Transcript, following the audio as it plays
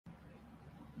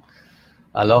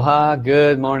Aloha,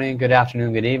 good morning, good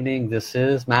afternoon, good evening. This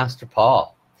is Master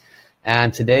Paul.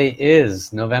 And today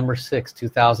is November 6,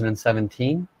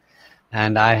 2017.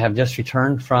 And I have just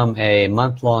returned from a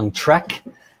month-long trek,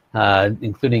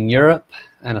 including Europe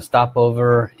and a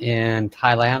stopover in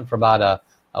Thailand for about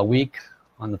a week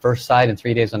on the first side and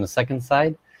 3 days on the second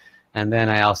side. And then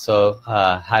I also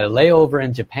had a layover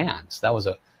in Japan. So that was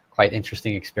a quite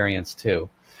interesting experience too.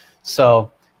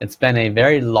 So it's been a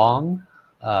very long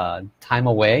time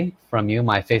away from you,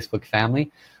 my Facebook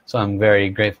family, so I'm very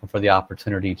grateful for the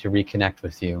opportunity to reconnect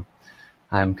with you.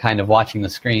 I'm kind of watching the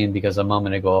screen because a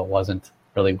moment ago it wasn't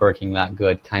really working that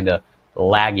good, kind of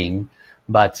lagging,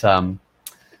 but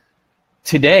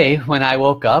today when I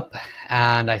woke up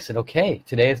and I said, okay,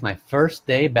 today is my first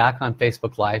day back on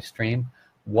Facebook live stream,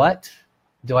 what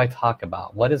do I talk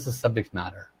about? What is the subject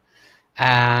matter?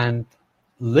 And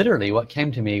literally what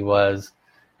came to me was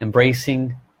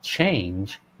embracing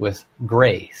change with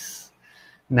grace.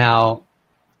 Now,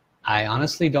 I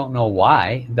honestly don't know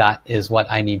why that is what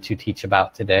I need to teach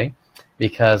about today,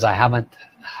 because I haven't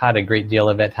had a great deal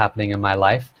of it happening in my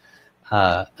life,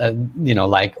 you know,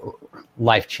 like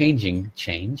life-changing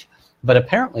change, but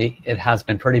apparently it has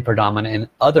been pretty predominant in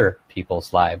other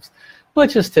people's lives,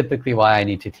 which is typically why I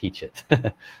need to teach it.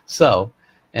 So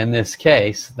in this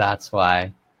case, that's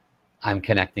why I'm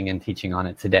connecting and teaching on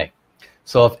it today.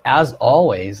 So as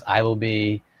always, I will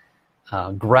be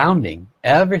grounding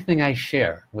everything I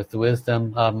share with the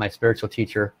wisdom of my spiritual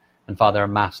teacher and father,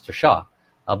 Master Sha.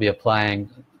 I'll be applying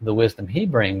the wisdom he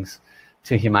brings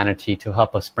to humanity to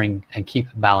help us bring and keep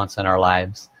balance in our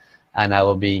lives. And I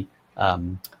will be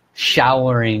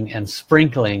showering and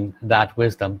sprinkling that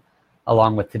wisdom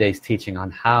along with today's teaching on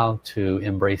how to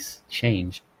embrace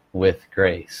change with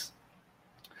grace.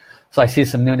 So I see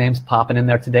some new names popping in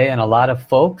there today, and a lot of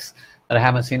folks that I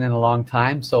haven't seen in a long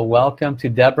time. So welcome to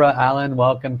Deborah Allen,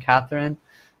 welcome Catherine,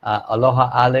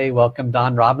 aloha Ale, welcome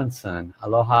Don Robinson,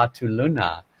 aloha to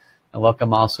Luna, and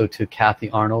welcome also to Kathy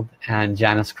Arnold and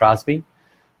Janice Crosby.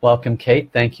 Welcome Kate,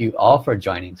 thank you all for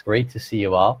joining. It's great to see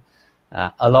you all.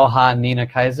 Aloha Nina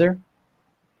Kaiser,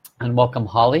 and welcome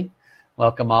Holly.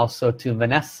 Welcome also to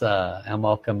Vanessa, and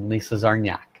welcome Lisa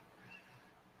Zarniak.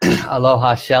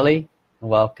 Aloha Shelley,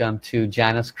 welcome to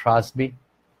Janice Crosby.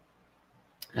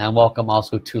 And welcome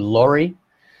also to Lori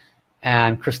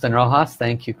and Kristen Rojas.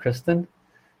 Thank you, Kristen.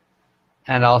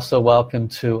 And also welcome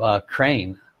to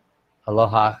Crane.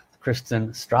 Aloha,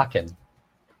 Kristen Strachan.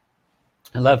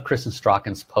 I love Kristen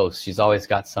Strachan's posts. She's always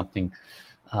got something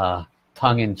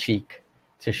tongue-in-cheek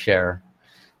to share.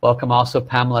 Welcome also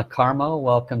Pamela Carmo.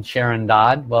 Welcome Sharon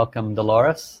Dodd. Welcome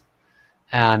Dolores.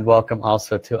 And welcome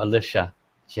also to Alicia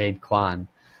Jade Kwan.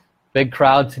 Big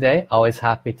crowd today. Always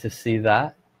happy to see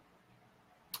that.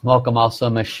 Welcome also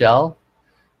Michelle,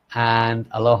 and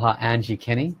aloha Angie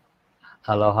Kinney,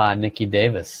 aloha Nikki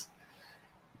Davis.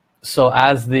 So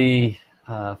as the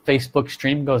Facebook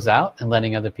stream goes out and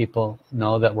letting other people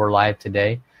know that we're live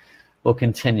today, we'll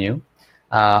continue.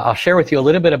 I'll share with you a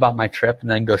little bit about my trip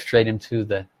and then go straight into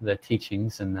the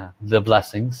teachings and the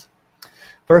blessings.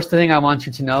 First thing I want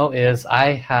you to know is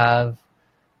I have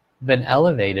been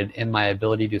elevated in my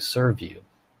ability to serve you.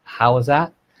 How is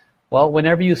that? Well,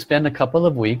 whenever you spend a couple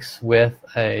of weeks with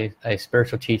a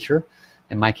spiritual teacher,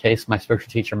 in my case, my spiritual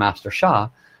teacher, Master Sha,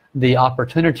 the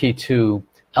opportunity to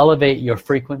elevate your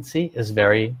frequency is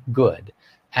very good.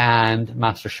 And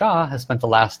Master Sha has spent the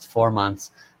last 4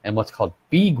 months in what's called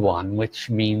Bigwan, which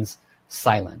means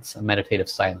silence, a meditative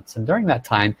silence. And during that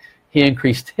time, he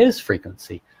increased his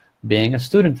frequency. Being a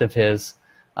student of his,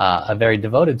 a very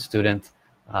devoted student,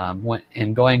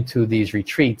 in going to these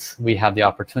retreats, we have the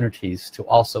opportunities to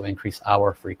also increase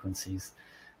our frequencies.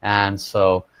 And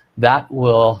so that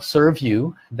will serve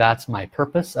you. That's my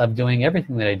purpose of doing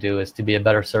everything that I do, is to be a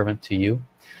better servant to you.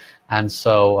 And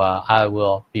so I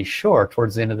will be sure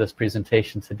towards the end of this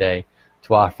presentation today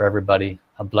to offer everybody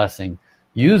a blessing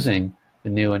using the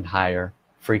new and higher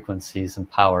frequencies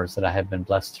and powers that I have been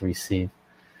blessed to receive.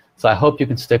 So I hope you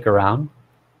can stick around.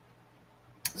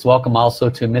 So welcome also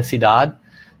to Missy Dodd,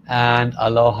 and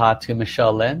aloha to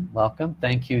Michelle Lynn. Welcome.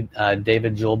 Thank you,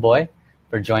 David Jewelboy,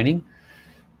 for joining.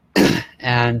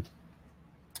 And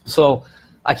so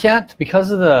I can't, because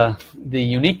of the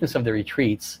uniqueness of the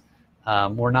retreats,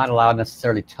 we're not allowed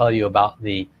necessarily to tell you about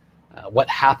the what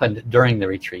happened during the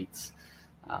retreats.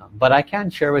 But I can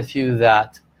share with you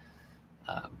that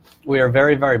we are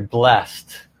very, very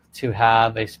blessed to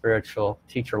have a spiritual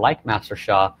teacher like Master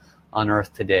Sha on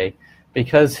earth today,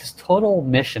 because his total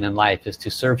mission in life is to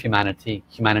serve humanity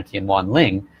in Wan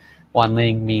Ling. Wan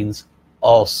Ling means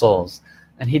all souls.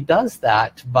 And he does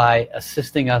that by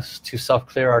assisting us to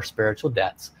self-clear our spiritual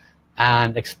debts,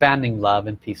 and expanding love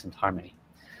and peace and harmony.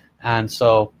 And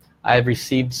so I've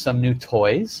received some new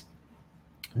toys,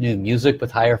 new music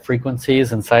with higher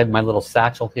frequencies. Inside my little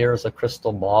satchel here is a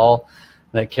crystal ball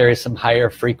that carries some higher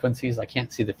frequencies. I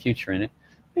can't see the future in it.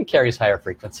 It carries higher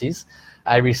frequencies.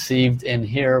 I received in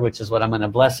here, which is what I'm going to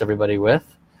bless everybody with,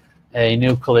 a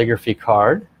new calligraphy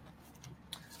card.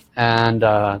 And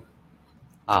I'll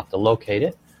have to locate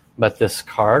it. But this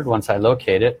card, once I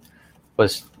locate it,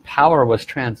 power was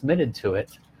transmitted to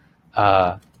it.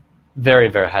 Very,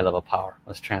 very high level power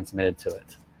was transmitted to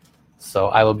it. So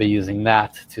I will be using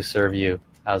that to serve you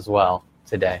as well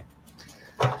today.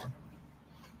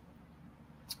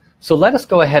 So let us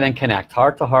go ahead and connect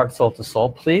heart to heart, soul to soul.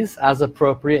 Please, as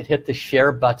appropriate, hit the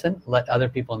share button. Let other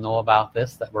people know about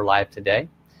this, that we're live today,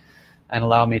 and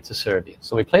allow me to serve you.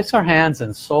 So we place our hands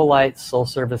in soul light, soul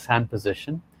service hand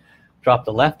position. Drop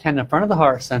the left hand in front of the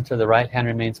heart center. The right hand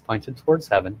remains pointed towards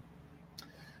heaven.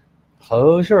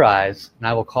 Close your eyes, and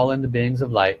I will call in the beings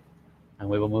of light, and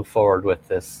we will move forward with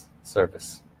this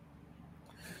service.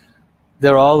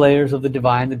 They're all layers of the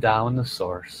divine, the Tao, and the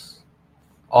source.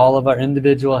 All of our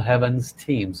individual heavens,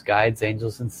 teams, guides,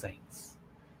 angels, and saints.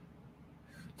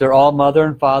 They're all mother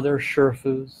and father,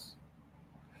 Shurfus,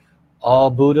 all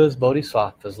Buddhas,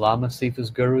 Bodhisattvas, Lamas,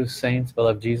 Sifus, Gurus, saints,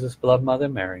 beloved Jesus, beloved Mother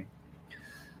Mary.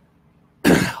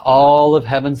 All of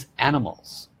heaven's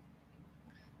animals,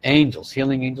 angels,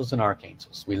 healing angels, and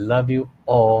archangels. We love you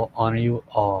all, honor you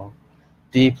all,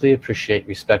 deeply appreciate,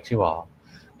 respect you all.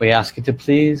 We ask you to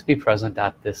please be present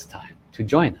at this time to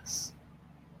join us.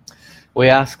 We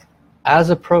ask, as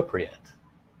appropriate,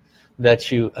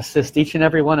 that you assist each and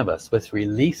every one of us with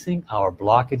releasing our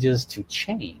blockages to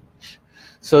change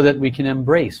so that we can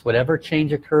embrace whatever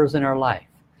change occurs in our life.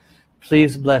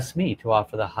 Please bless me to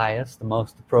offer the highest, the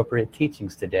most appropriate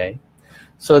teachings today,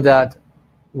 so that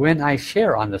when I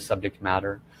share on the subject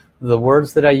matter, the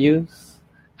words that I use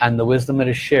and the wisdom that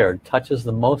is shared touches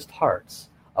the most hearts,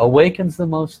 awakens the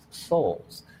most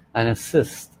souls, and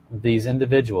assists these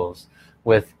individuals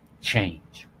with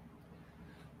change.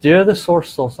 Dear the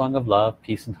Source Soul Song of love,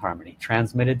 peace, and harmony,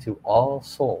 transmitted to all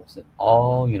souls in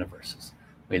all universes.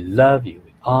 We love you,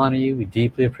 we honor you, we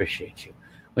deeply appreciate you.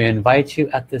 We invite you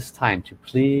at this time to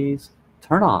please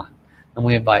turn on, and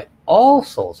we invite all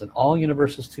souls in all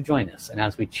universes to join us. And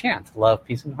as we chant love,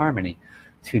 peace, and harmony,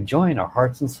 to join our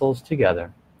hearts and souls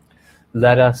together,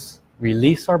 let us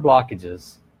release our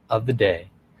blockages of the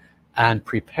day and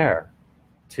prepare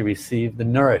to receive the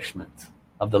nourishment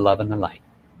of the love and the light.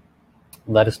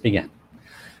 Let us begin.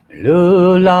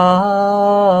 Lula,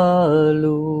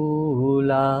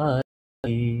 lula.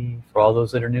 For all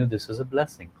those that are new, this is a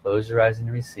blessing. Close your eyes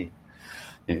and receive.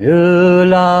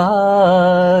 Lula,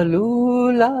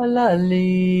 lula, la,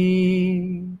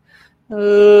 li.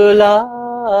 Lula,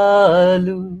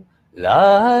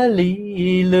 lula,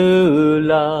 li,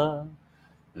 lula.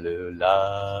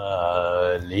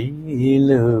 Lula, li,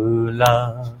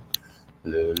 lula.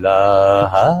 Lula,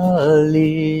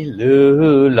 hallelujah.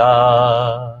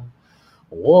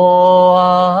 我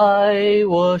爱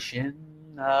我心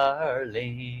儿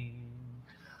灵，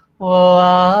我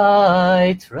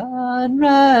爱传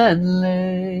染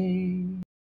泪，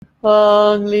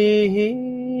望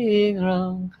灵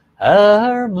让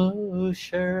耳目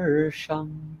世上，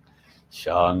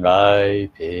相爱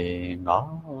平安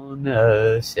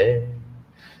和谐。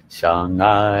相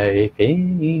爱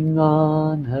平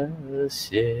安和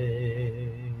谐。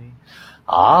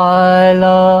I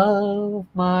love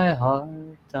my heart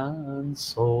and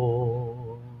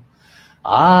soul.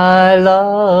 I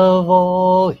love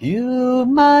all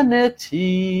humanity.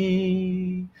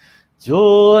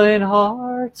 Join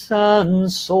hearts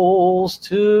and souls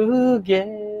together.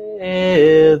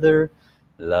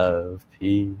 Love,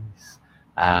 peace,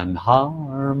 and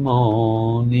harmony.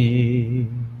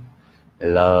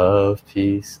 Love,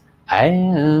 peace,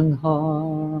 and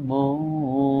harmony.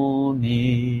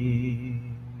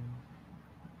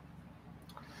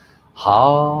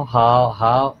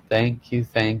 How, thank you,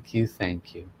 thank you,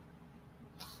 thank you.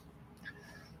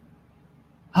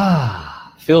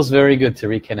 Feels very good to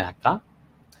reconnect, huh?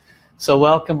 So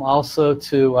welcome also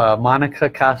to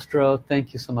Monica Castro.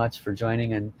 Thank you so much for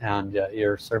joining and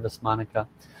your service, Monica.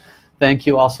 Thank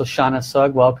you also Shauna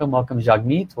Sugg. Welcome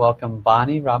Jagmeet. Welcome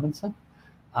Bonnie Robinson.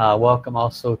 Welcome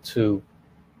also to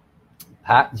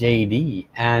Pat JD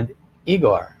and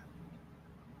Igor.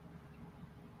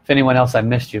 If anyone else I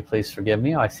missed you, please forgive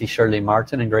me. I see Shirley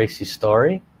Martin and Gracie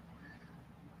Story.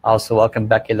 Also welcome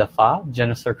Becky LaFave,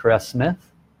 Jennifer Caress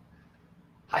Smith.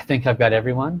 I think I've got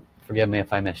everyone. Forgive me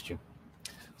if I missed you.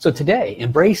 So today,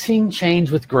 embracing change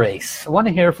with grace. I want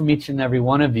to hear from each and every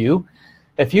one of you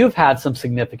If you've had some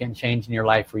significant change in your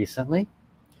life recently,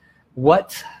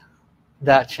 what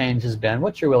that change has been,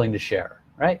 what you're willing to share,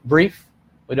 right? Brief.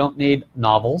 We don't need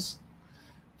novels.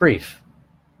 Brief.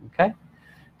 Okay?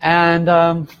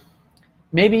 And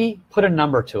maybe put a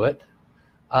number to it.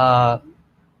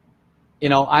 You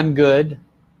know, I'm good,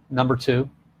 number 2.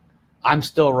 I'm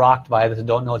still rocked by this and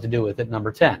don't know what to do with it,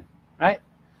 number 10, right?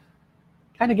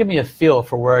 Kind of give me a feel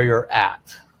for where you're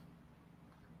at.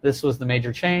 This was the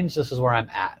major change, this is where I'm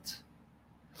at.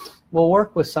 We'll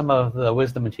work with some of the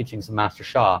wisdom and teachings of Master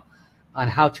Sha on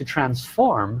how to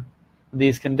transform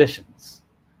these conditions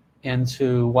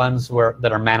into ones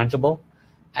that are manageable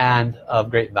and of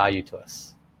great value to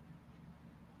us.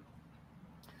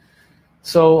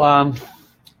 So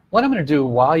what I'm going to do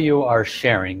while you are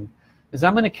sharing is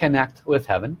I'm going to connect with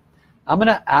heaven. I'm going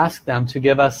to ask them to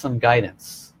give us some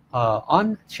guidance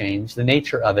on change, the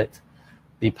nature of it,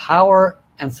 the power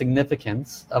and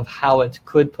significance of how it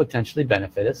could potentially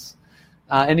benefit us,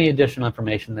 any additional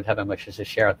information that heaven wishes to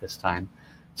share at this time,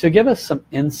 to give us some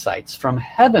insights from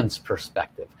heaven's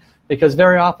perspective. Because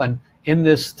very often in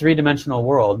this three-dimensional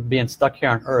world, being stuck here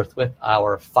on earth with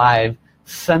our 5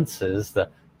 senses, the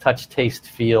touch, taste,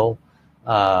 feel,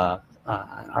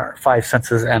 our 5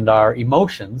 senses and our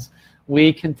emotions,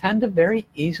 we can tend to very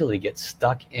easily get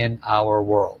stuck in our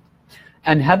world.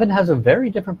 And heaven has a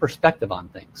very different perspective on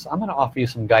things. So I'm going to offer you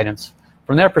some guidance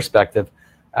from their perspective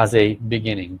as a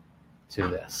beginning to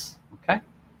this. Okay?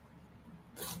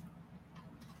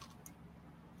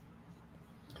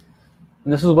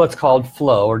 And this is what's called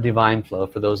flow or divine flow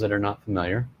for those that are not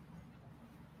familiar.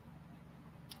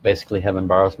 Basically, heaven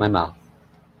borrows my mouth.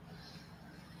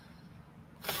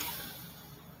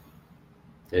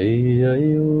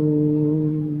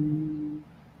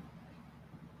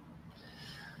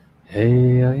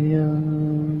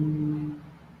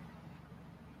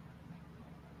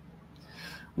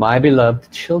 My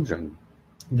beloved children,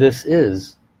 this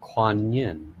is Kuan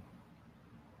Yin,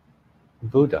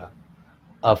 Buddha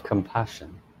of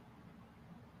compassion.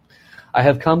 I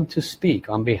have come to speak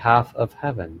on behalf of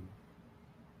heaven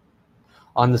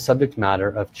on the subject matter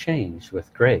of change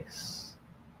with grace.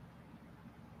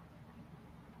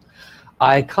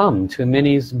 I come to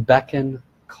many's beckon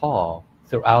call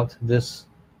throughout this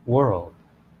world,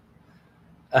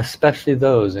 especially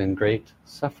those in great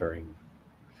suffering.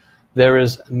 There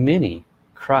is many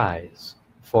cries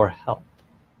for help.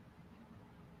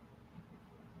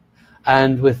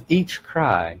 And with each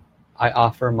cry, I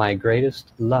offer my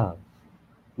greatest love,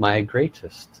 my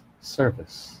greatest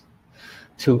service,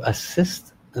 to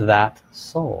assist that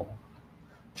soul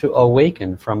to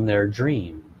awaken from their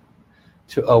dream,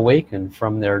 to awaken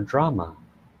from their drama,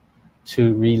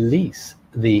 to release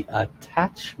the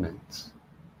attachment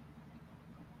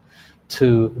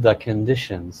to the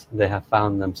conditions they have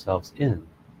found themselves in.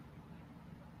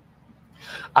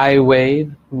 I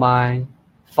wave my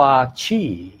Fa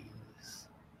Qis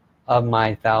of my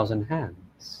 1,000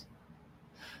 hands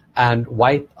and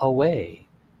wipe away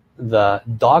the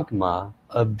dogma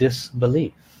of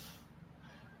disbelief.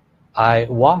 I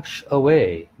wash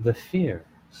away the fears.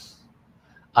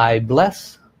 I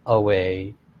bless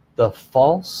away the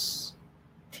false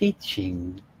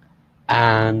teaching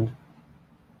and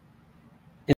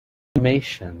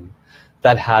information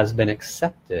that has been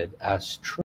accepted as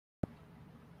true.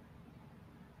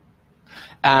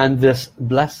 And this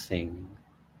blessing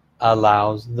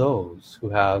allows those who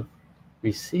have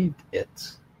received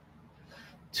it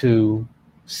to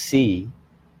see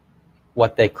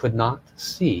what they could not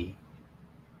see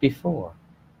before.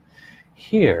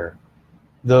 Hear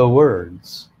the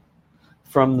words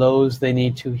from those they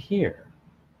need to hear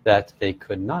that they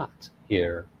could not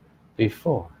hear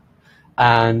before,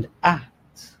 and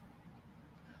act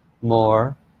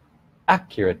more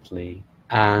accurately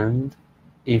and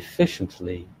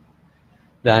efficiently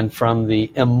than from the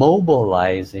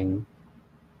immobilizing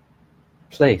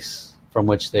place from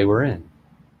which they were in.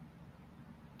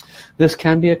 This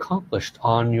can be accomplished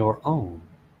on your own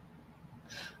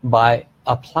by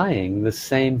applying the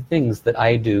same things that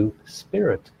I do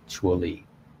spiritually.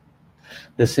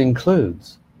 This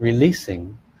includes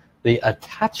releasing the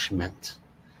attachment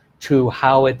to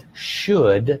how it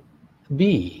should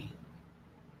be.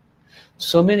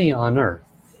 So many on earth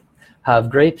have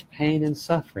great pain and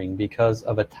suffering because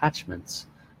of attachments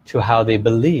to how they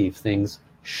believe things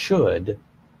should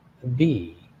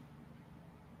be.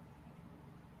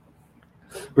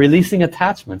 Releasing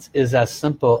attachments is as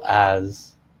simple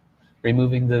as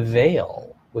removing the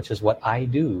veil, which is what I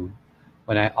do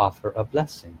when I offer a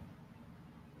blessing.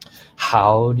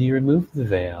 How do you remove the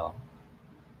veil?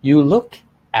 You look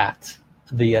at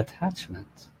the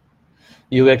attachment.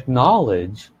 You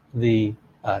acknowledge the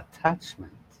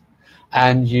attachment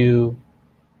and you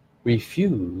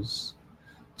refuse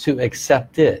to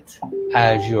accept it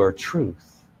as your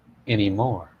truth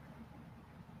anymore.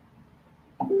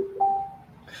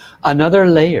 Another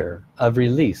layer of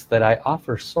release that I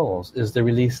offer souls is the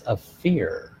release of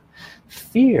fear.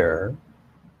 Fear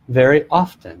very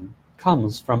often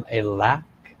comes from a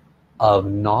lack of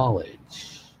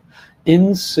knowledge,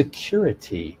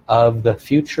 insecurity of the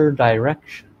future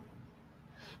direction,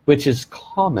 which is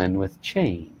common with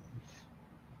change.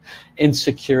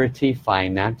 Insecurity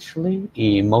financially,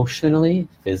 emotionally,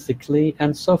 physically,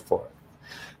 and so forth.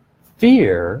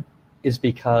 Fear is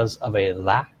because of a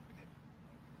lack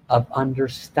of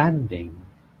understanding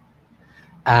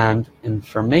and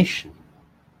information.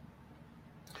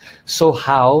 So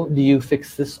how do you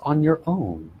fix this on your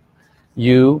own?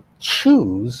 You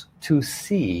choose to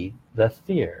see the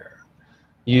fear.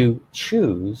 You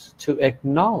choose to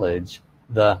acknowledge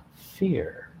the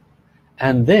fear.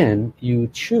 And then you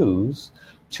choose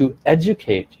to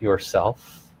educate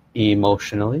yourself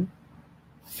emotionally,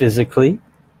 physically,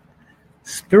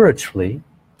 spiritually,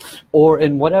 or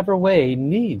in whatever way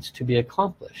needs to be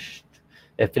accomplished.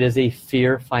 If it is a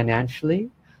fear financially,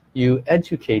 you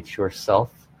educate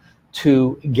yourself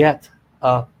to get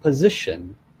a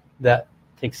position that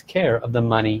takes care of the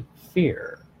money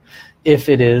fear. If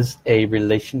it is a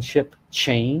relationship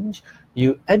change,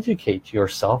 you educate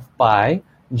yourself by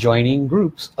joining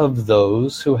groups of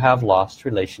those who have lost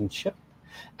relationship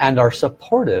and are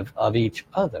supportive of each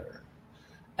other.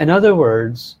 In other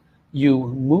words, you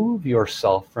move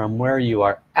yourself from where you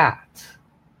are at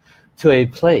to a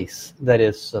place that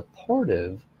is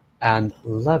supportive and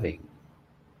loving.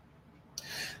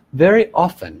 Very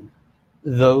often,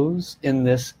 those in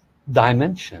this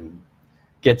dimension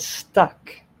get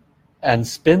stuck and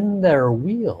spin their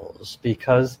wheels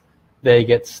because they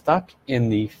get stuck in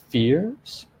the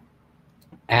fears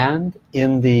and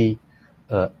in the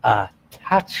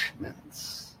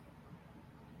attachments.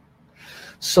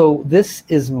 So this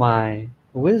is my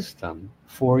wisdom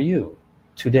for you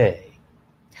today.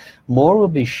 More will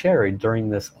be shared during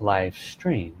this live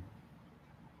stream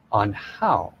on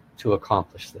how to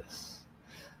accomplish this.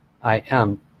 I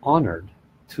am honored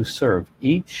to serve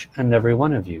each and every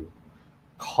one of you.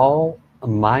 Call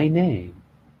my name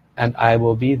and I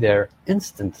will be there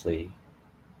instantly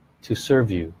to serve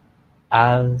you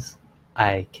as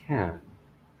I can.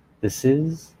 This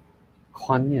is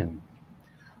Kuan Yin.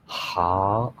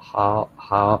 Ha, ha,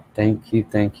 ha. Thank you,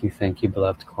 thank you, thank you,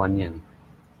 beloved Kuan Yin.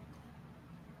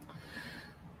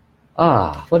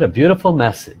 Ah, what a beautiful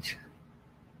message.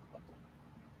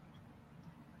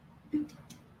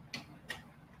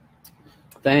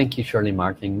 Thank you, Shirley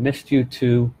Marking. Missed you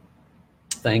too.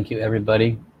 Thank you,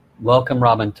 everybody. Welcome,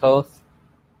 Robin Toth.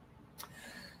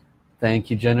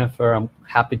 Thank you, Jennifer. I'm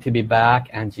happy to be back.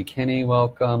 Angie Kinney,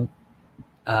 welcome.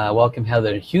 Welcome,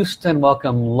 Heather Houston.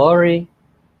 Welcome, Lori.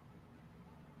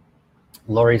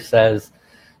 Lori says,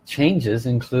 changes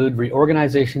include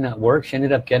reorganization at work. She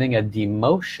ended up getting a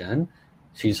demotion.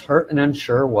 She's hurt and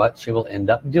unsure what she will end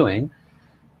up doing.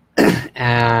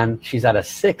 And she's at a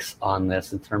 6 on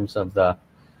this in terms of the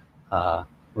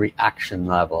reaction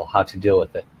level, how to deal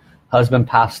with it. Husband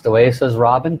passed away, says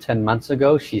Robin, 10 months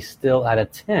ago. She's still at a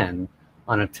 10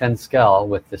 on a 10 scale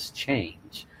with this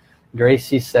change.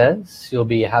 Gracie says she'll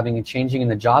be having a changing in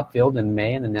the job field in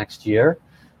May in the next year.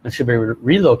 And she'll be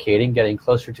relocating, getting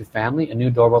closer to family. A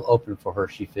new door will open for her,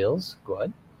 she feels.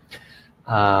 Good.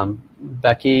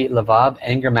 Becky Lavab,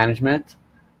 anger management.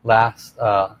 Was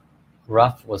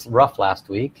rough last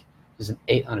week. Is an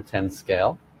 8 on a 10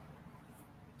 scale.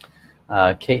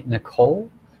 Kate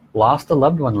Nicole lost a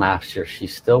loved one last year.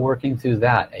 She's still working through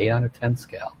that. 8 on a 10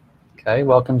 scale. Okay,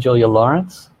 welcome Julia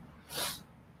Lawrence.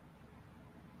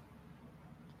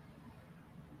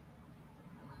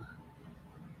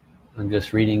 I'm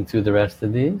just reading through the rest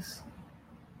of these.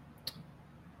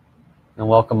 And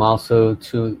welcome also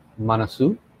to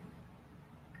Manasu.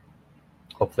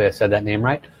 Hopefully I said that name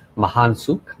right.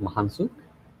 Mahansuk.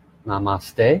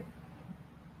 Namaste.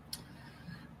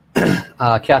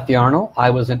 Kathy Arnold,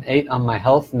 I was an 8 on my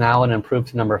health, now an improved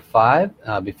to number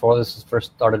 5. Before this was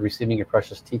first started receiving your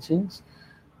precious teachings.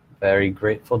 Very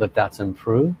grateful that that's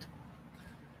improved.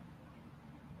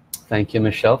 Thank you,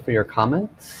 Michelle, for your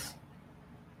comments.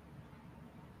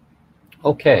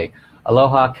 Okay,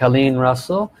 aloha, Colleen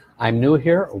Russell. I'm new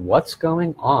here. What's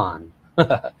going on?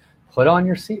 Put on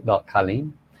your seatbelt,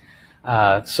 Colleen.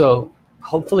 So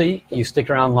hopefully you stick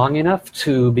around long enough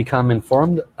to become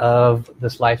informed of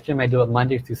this live stream. I do it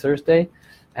Monday through Thursday,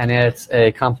 and it's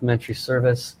a complimentary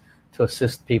service to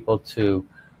assist people to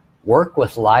work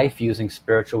with life using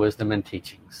spiritual wisdom and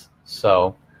teachings.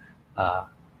 So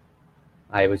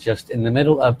I was just in the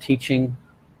middle of teaching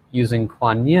using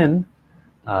Kuan Yin.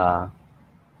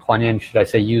 Kuan Yin, should I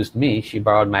say, used me. She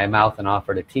borrowed my mouth and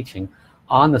offered a teaching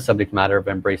on the subject matter of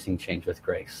embracing change with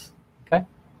grace. Okay?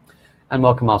 And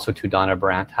welcome also to Donna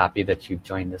Brandt. Happy that you've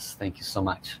joined us. Thank you so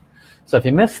much. So if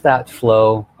you missed that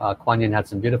flow, Kuan Yin had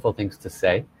some beautiful things to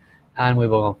say, and we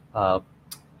will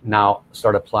now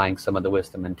start applying some of the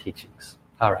wisdom and teachings.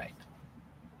 All right.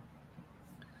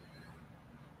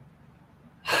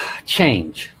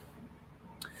 Change.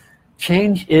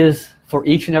 Change is, for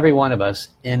each and every one of us,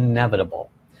 inevitable.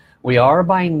 We are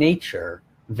by nature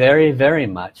very, very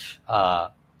much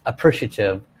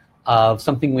appreciative of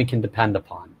something we can depend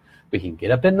upon. We can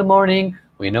get up in the morning,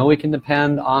 we know we can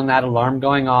depend on that alarm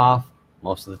going off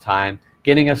most of the time,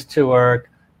 getting us to work,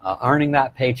 earning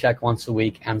that paycheck once a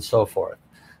week, and so forth.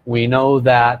 We know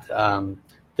that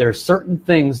there are certain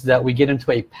things that we get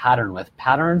into a pattern with.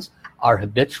 Patterns are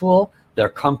habitual, they're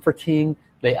comforting,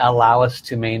 they allow us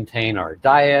to maintain our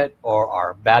diet or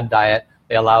our bad diet.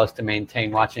 They allow us to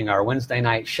maintain watching our Wednesday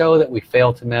night show that we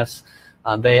fail to miss.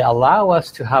 They allow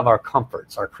us to have our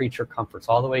comforts, our creature comforts,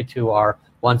 all the way to our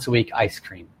once a week ice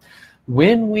cream.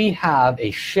 When we have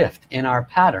a shift in our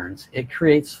patterns, it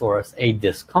creates for us a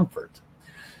discomfort.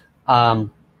 By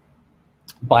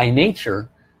nature,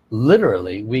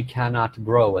 literally, we cannot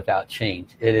grow without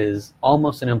change. It is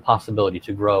almost an impossibility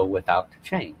to grow without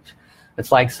change.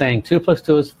 It's like saying 2 +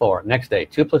 2 is 4. Next day,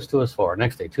 2 + 2 is 4.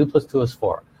 Next day, 2 + 2 is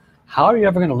 4. How are you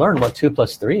ever going to learn what 2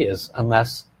 + 3 is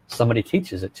unless somebody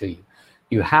teaches it to you?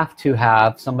 You have to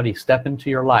have somebody step into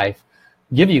your life,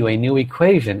 give you a new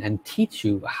equation, and teach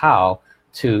you how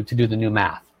to do the new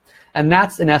math. And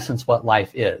that's in essence what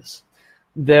life is.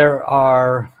 There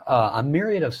are a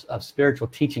myriad of spiritual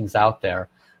teachings out there,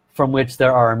 from which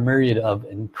there are a myriad of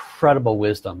incredible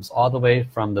wisdoms, all the way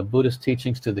from the Buddhist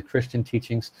teachings to the Christian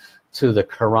teachings to the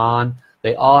Quran.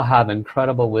 They all have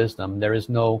incredible wisdom. There is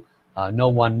no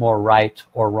one more right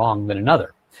or wrong than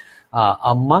another.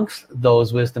 Amongst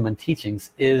those wisdom and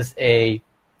teachings is a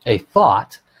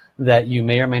thought that you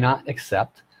may or may not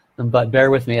accept, but bear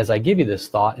with me as I give you this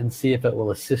thought and see if it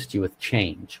will assist you with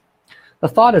change. The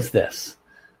thought is this: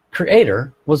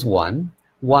 Creator was one,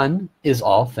 one is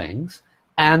all things,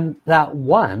 and that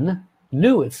one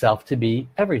knew itself to be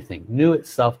everything, knew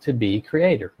itself to be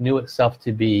creator, knew itself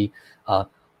to be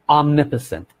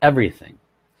omnipotent, everything.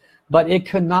 But it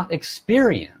could not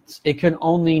experience, it can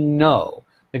only know,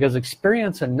 because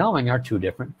experience and knowing are two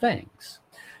different things.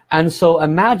 And so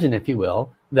imagine, if you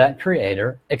will, that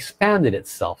creator expanded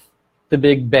itself, the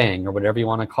Big Bang, or whatever you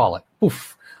want to call it.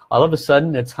 Poof! All of a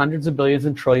sudden it's hundreds of billions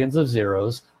and trillions of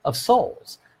zeros of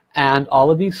souls. And all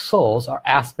of these souls are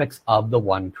aspects of the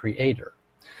one creator.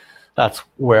 That's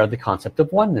where the concept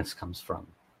of oneness comes from.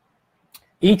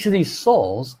 Each of these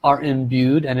souls are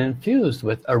imbued and infused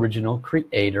with original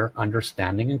creator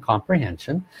understanding and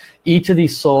comprehension. Each of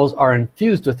these souls are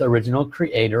infused with original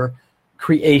creator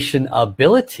creation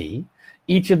ability.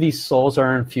 Each of these souls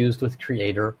are infused with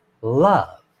creator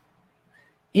love.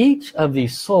 Each of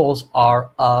these souls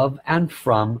are of and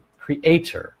from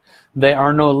creator. They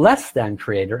are no less than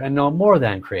creator and no more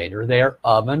than creator. They are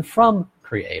of and from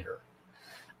creator.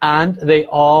 And they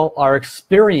all are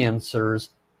experiencers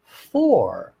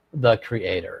for the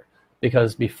creator,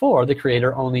 because before, the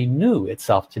creator only knew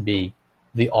itself to be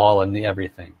the all and the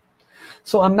everything.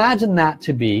 So imagine that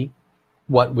to be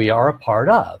what we are a part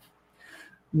of.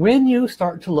 When you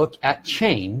start to look at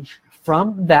change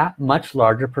from that much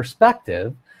larger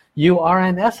perspective, you are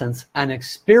in essence an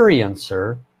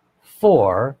experiencer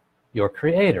for your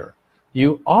creator.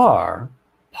 You are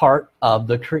part of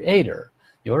the creator.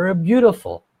 You're a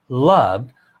beautiful,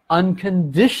 loved,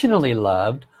 unconditionally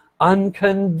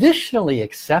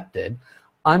accepted,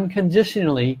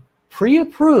 unconditionally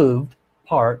pre-approved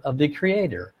part of the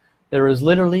creator. There is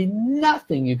literally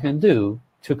nothing you can do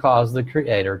to cause the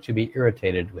creator to be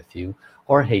irritated with you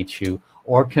or hate you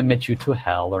or commit you to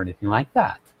hell or anything like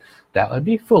that. That would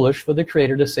be foolish for the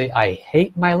creator to say, I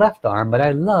hate my left arm, but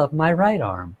I love my right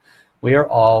arm. We are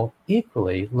all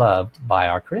equally loved by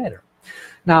our creator.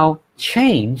 Now,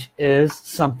 change is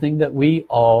something that we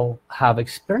all have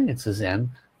experiences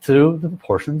in through the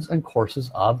portions and courses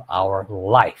of our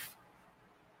life.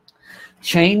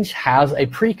 Change has a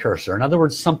precursor. In other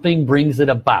words, something brings it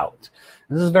about.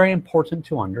 This is very important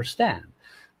to understand,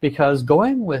 because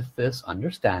going with this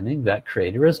understanding that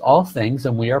creator is all things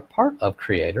and we are part of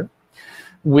creator,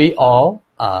 we all,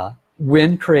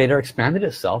 when creator expanded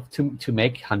itself to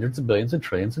make hundreds of billions and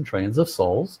trillions of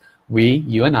souls, we,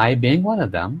 you and I being one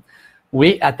of them,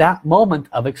 we at that moment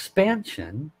of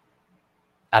expansion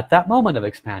at that moment of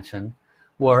expansion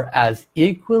were as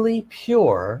equally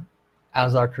pure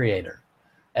as our Creator,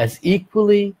 as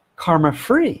equally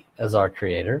karma-free as our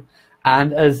Creator,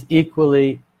 and as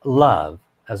equally love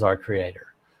as our Creator.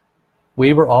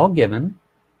 We were all given,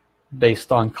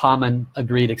 based on common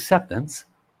agreed acceptance,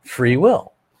 free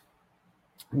will.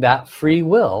 That free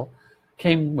will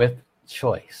came with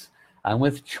choice. And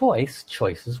with choice,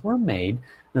 choices were made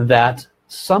that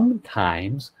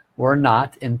sometimes were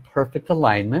not in perfect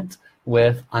alignment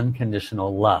with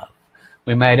unconditional love.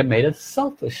 We might have made a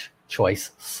selfish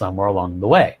choice somewhere along the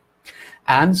way.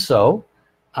 And so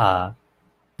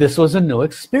this was a new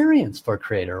experience for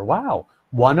Creator. Wow,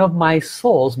 one of my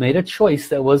souls made a choice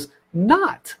that was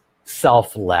not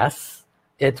selfless,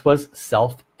 it was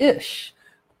selfish.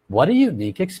 What a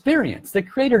unique experience. The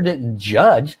Creator didn't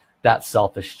judge that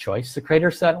selfish choice. The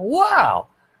Creator said, wow,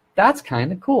 that's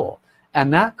kind of cool.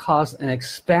 And that caused an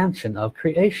expansion of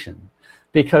creation,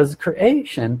 because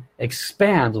creation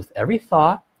expands with every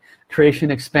thought.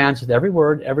 Creation expands with every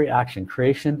word, every action.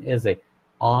 Creation is an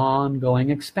ongoing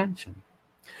expansion.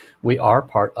 We are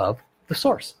part of the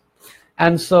source.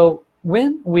 And so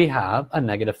when we have a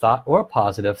negative thought or a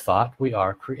positive thought, we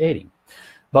are creating.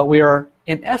 But we are,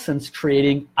 in essence,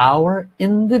 creating our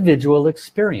individual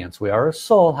experience. We are a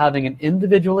soul having an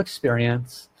individual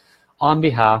experience on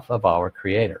behalf of our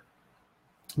Creator.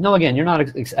 Now, again, you're not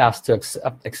asked to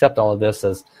accept all of this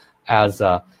as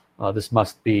this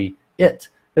must be it.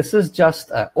 This is just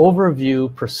an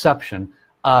overview perception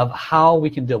of how we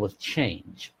can deal with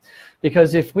change.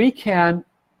 Because if we can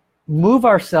move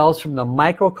ourselves from the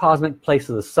microcosmic place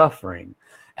of the suffering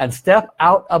and step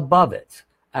out above it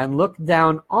and look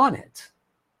down on it,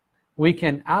 we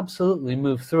can absolutely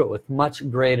move through it with much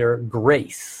greater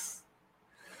grace.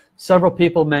 Several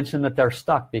people mention that they're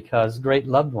stuck because great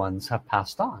loved ones have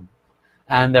passed on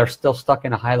and they're still stuck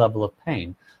in a high level of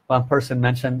pain. One person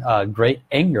mentioned great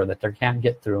anger that they can't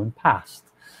get through and past.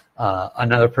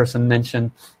 Another person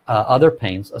mentioned other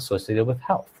pains associated with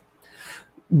health.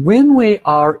 When we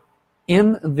are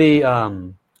in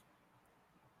the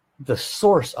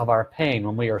source of our pain,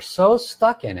 when we are so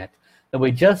stuck in it that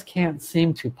we just can't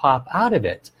seem to pop out of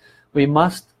it, we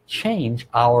must change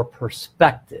our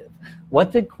perspective.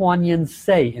 What did Kuan Yin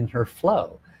say in her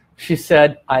flow? She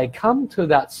said, I come to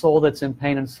that soul that's in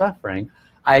pain and suffering.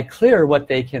 I clear what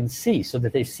they can see so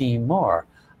that they see more.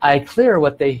 I clear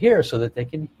what they hear so that they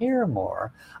can hear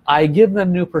more. I give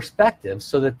them new perspectives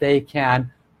so that they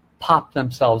can pop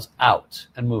themselves out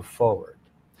and move forward.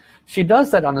 She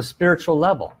does that on a spiritual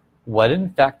level. What in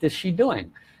fact is she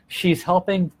doing? She's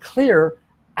helping clear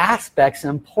aspects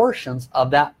and portions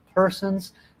of that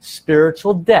person's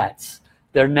spiritual debts,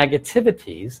 their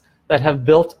negativities that have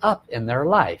built up in their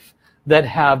life, that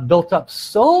have built up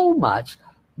so much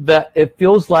that it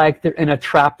feels like they're in a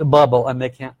trapped bubble and they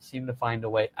can't seem to find a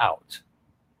way out.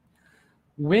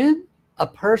 When a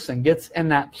person gets in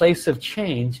that place of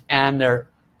change and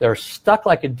they're stuck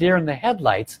like a deer in the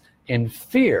headlights in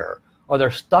fear, or they're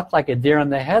stuck like a deer in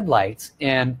the headlights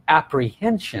in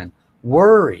apprehension,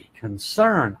 worry,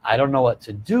 concern, I don't know what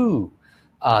to do.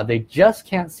 They just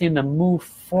can't seem to move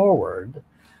forward.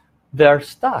 They're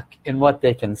stuck in what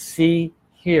they can see,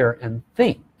 hear, and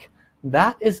think.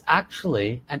 That is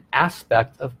actually an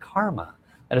aspect of karma.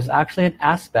 That is actually an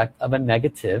aspect of a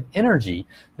negative energy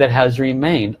that has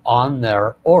remained on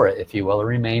their aura, if you will, or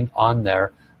remained on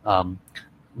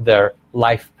their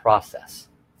life process.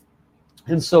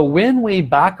 And so when we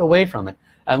back away from it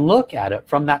and look at it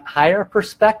from that higher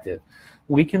perspective,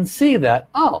 we can see that,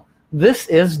 oh, this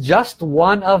is just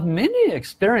one of many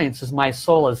experiences my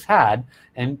soul has had,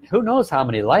 and who knows how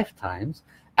many lifetimes,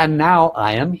 and now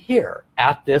I am here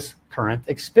at this current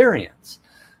experience.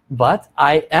 But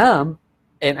I am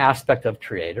an aspect of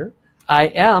Creator. I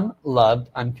am loved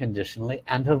unconditionally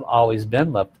and have always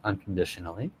been loved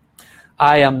unconditionally.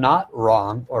 I am not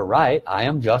wrong or right. I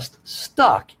am just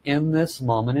stuck in this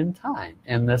moment in time,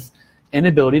 in this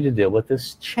inability to deal with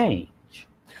this change.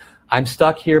 I'm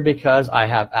stuck here because I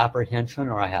have apprehension,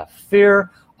 or I have fear,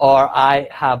 or I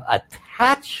have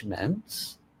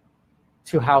attachments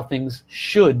to how things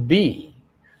should be.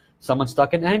 Someone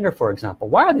stuck in anger, for example.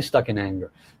 Why are they stuck in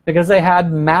anger? Because they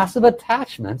had massive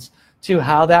attachments to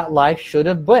how that life should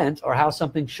have went, or how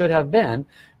something should have been,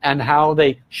 and how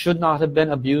they should not have been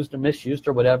abused or misused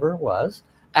or whatever it was,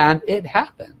 and it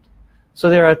happened. So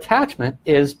their attachment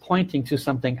is pointing to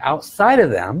something outside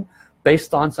of them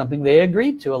based on something they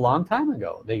agreed to a long time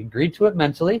ago. They agreed to it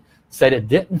mentally, said it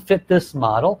didn't fit this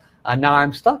model, and now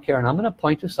I'm stuck here and I'm going to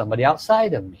point to somebody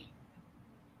outside of me.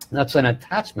 That's an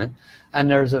attachment, and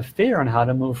there's a fear on how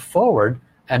to move forward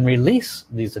and release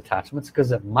these attachments,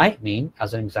 because it might mean,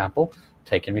 as an example,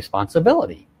 taking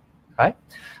responsibility. Right?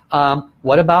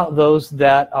 What about those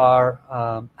that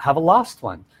are have a lost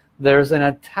one? There's an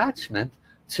attachment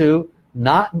to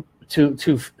not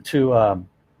to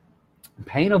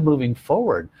pain of moving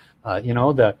forward. You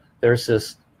know, there's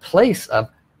this place of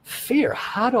fear.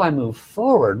 How do I move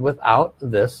forward without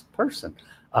this person?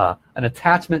 An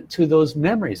attachment to those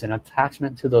memories, an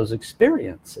attachment to those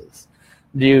experiences.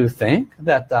 Do you think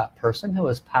that that person who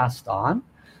has passed on,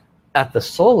 at the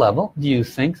soul level, do you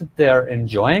think that they're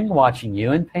enjoying watching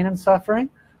you in pain and suffering?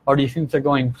 Or do you think they're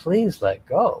going, please let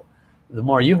go? The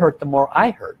more you hurt, the more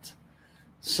I hurt.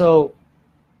 So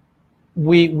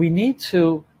we need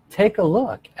to take a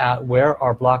look at where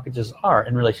our blockages are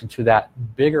in relation to that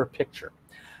bigger picture.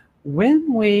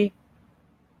 When we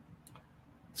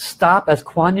stop, as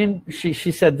Kuan Yin, she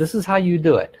said, this is how you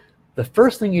do it. The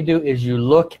first thing you do is you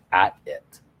look at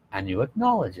it and you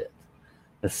acknowledge it.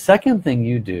 The second thing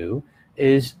you do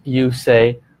is you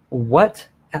say, what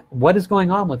is going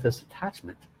on with this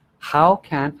attachment? How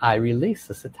can I release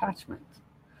this attachment?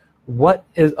 What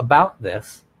is about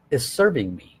this is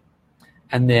serving me?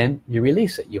 And then you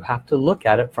release it. You have to look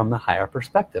at it from the higher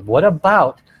perspective. What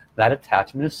about that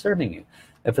attachment is serving you?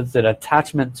 If it's an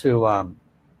attachment to a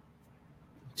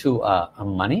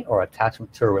money or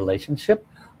attachment to a relationship,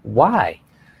 why?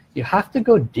 You have to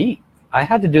go deep. I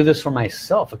had to do this for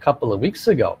myself a couple of weeks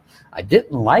ago. I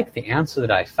didn't like the answer that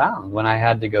I found when I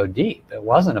had to go deep. It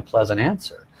wasn't a pleasant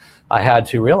answer. I had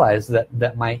to realize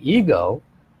that my ego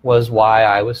was why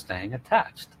I was staying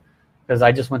attached. Because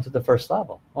I just went to the first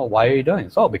level. Oh, why are you doing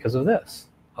this? Oh, because of this.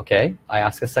 Okay, I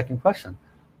ask a second question.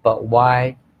 But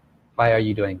why are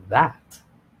you doing that?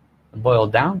 It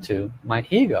boiled down to my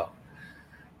ego.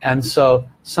 And so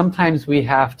sometimes we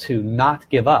have to not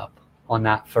give up on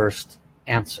that first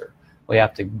answer. We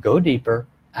have to go deeper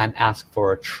and ask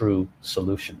for a true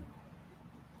solution.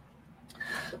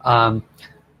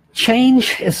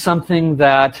 Change is something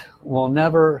that will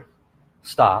never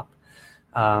stop.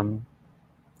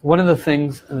 One of the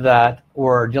things that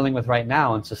we're dealing with right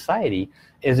now in society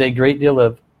is a great deal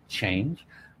of change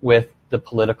with the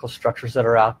political structures that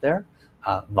are out there,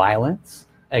 violence,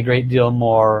 a great deal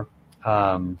more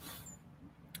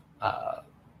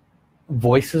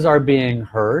voices are being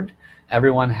heard.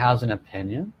 Everyone has an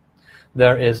opinion.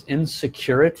 There is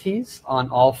insecurities on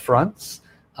all fronts,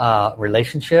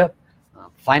 relationship,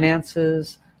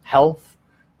 finances, health.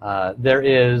 There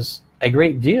is a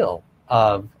great deal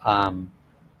of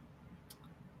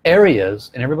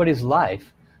areas in everybody's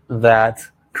life that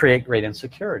create great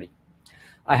insecurity.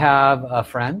 I have a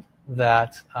friend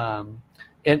that,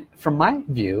 from my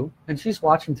view, and she's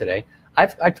watching today,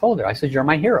 I told her, I said, you're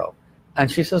my hero.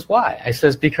 And she says, why? I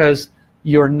says, because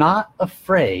you're not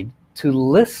afraid to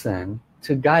listen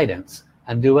to guidance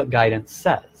and do what guidance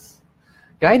says.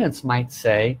 Guidance might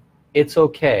say, it's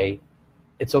okay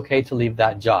to leave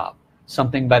that job.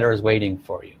 Something better is waiting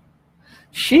for you.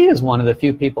 She is one of the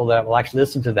few people that will actually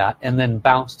listen to that and then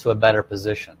bounce to a better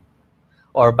position,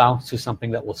 or bounce to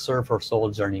something that will serve her soul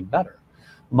journey better.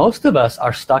 Most of us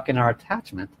are stuck in our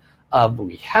attachment of,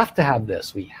 we have to have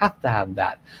this, we have to have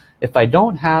that. If I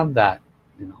don't have that,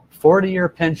 40-year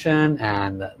pension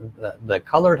and the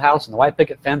colored house and the white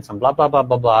picket fence and blah, blah, blah,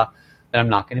 blah, blah, then I'm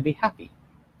not going to be happy.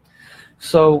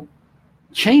 So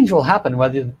change will happen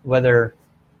whether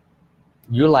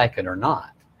you like it or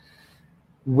not.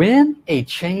 When a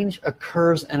change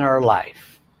occurs in our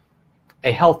life,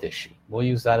 a health issue, we'll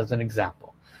use that as an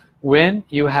example. When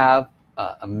you have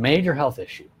a major health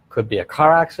issue, could be a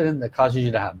car accident that causes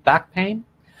you to have back pain.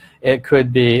 It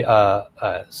could be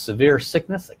a severe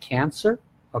sickness, a cancer,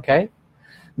 okay?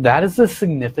 That is a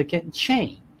significant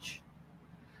change.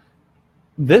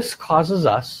 This causes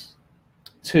us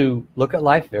to look at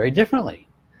life very differently.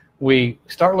 We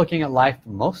start looking at life,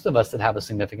 most of us that have a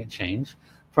significant change,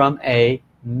 from a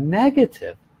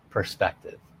negative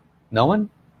perspective. No one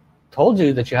told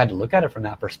you that you had to look at it from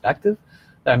that perspective.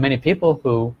 There are many people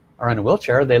who are in a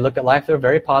wheelchair, they look at life through a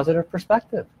very positive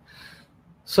perspective.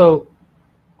 So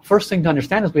first thing to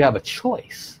understand is we have a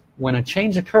choice. When a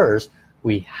change occurs,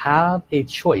 we have a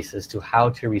choice as to how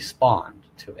to respond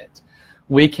to it.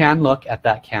 We can look at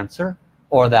that cancer,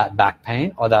 or that back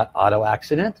pain, or that auto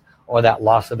accident, or that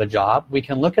loss of a job. We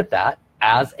can look at that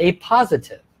as a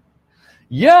positive.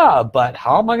 Yeah, but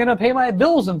how am I going to pay my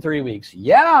bills in 3 weeks?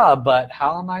 Yeah, but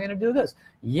how am I going to do this?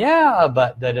 Yeah,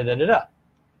 but da-da-da-da-da.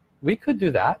 We could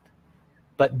do that,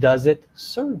 but does it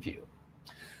serve you?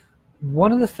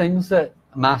 One of the things that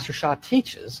Master Sha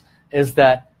teaches is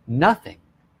that nothing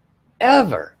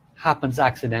ever happens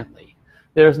accidentally.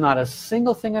 There's not a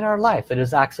single thing in our life that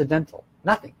is accidental.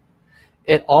 Nothing.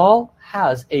 It all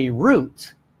has a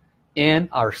root in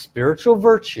our spiritual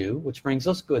virtue, which brings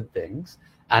us good things,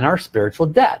 and our spiritual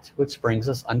debt, which brings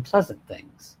us unpleasant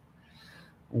things.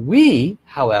 We,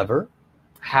 however,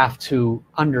 have to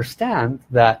understand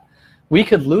that we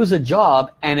could lose a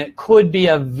job and it could be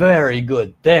a very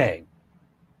good thing.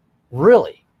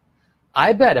 Really.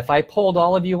 I bet if I polled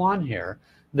all of you on here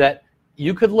that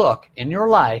you could look in your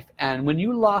life, and when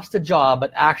you lost a job,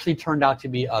 it actually turned out to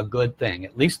be a good thing.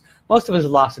 At least, most of us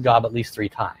have lost a job at least 3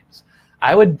 times.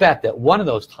 I would bet that one of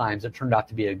those times it turned out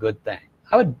to be a good thing.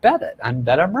 I would bet it. I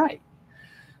bet I'm right.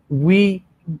 We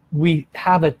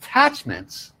have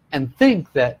attachments and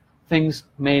think that things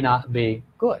may not be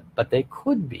good, but they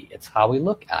could be. It's how we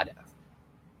look at it.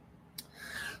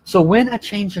 So when a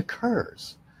change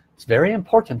occurs, it's very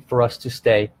important for us to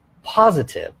stay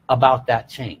positive about that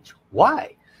change.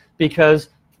 Why? Because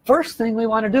first thing we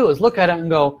want to do is look at it and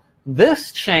go,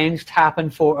 this change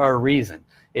happened for a reason.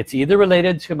 It's either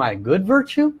related to my good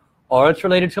virtue or it's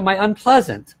related to my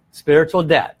unpleasant spiritual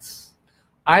debts.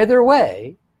 Either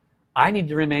way, I need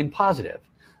to remain positive.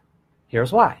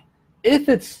 Here's why. If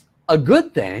it's a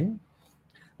good thing,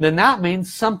 then that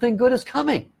means something good is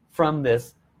coming from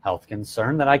this health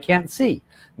concern that I can't see.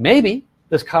 Maybe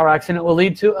this car accident will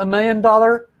lead to $1 million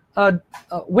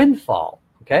windfall.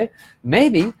 Okay?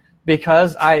 Maybe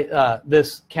because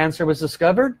this cancer was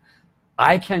discovered,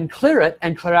 I can clear it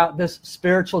and clear out this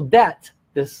spiritual debt,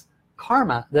 this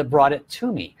karma that brought it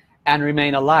to me, and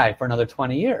remain alive for another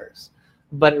 20 years.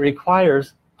 But it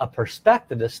requires a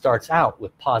perspective that starts out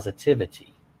with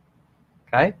positivity.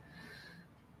 Okay?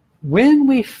 When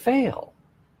we fail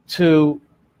to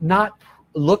not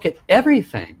look at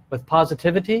everything with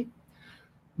positivity,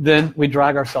 then we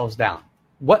drag ourselves down.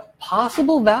 What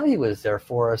possible value is there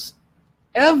for us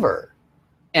ever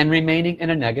in remaining in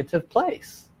a negative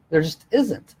place? There just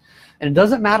isn't. And it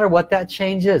doesn't matter what that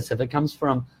change is. If it comes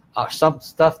from some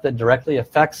stuff that directly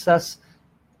affects us,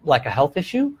 like a health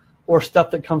issue, or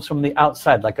stuff that comes from the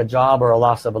outside, like a job or a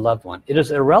loss of a loved one. It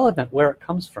is irrelevant where it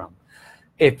comes from.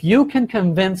 If you can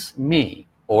convince me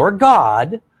or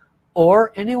God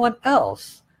or anyone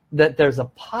else that there's a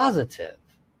positive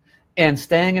and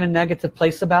staying in a negative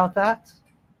place about that,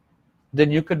 then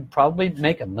you could probably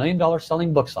make $1 million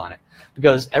selling books on it,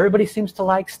 because everybody seems to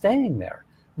like staying there,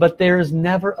 but there is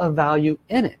never a value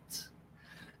in it.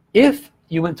 If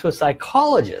you went to a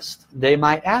psychologist, they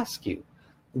might ask you,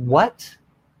 what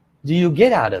do you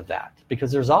get out of that?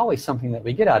 Because there's always something that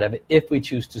we get out of it if we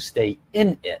choose to stay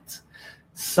in it.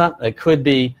 It could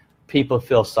be people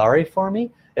feel sorry for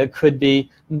me. It could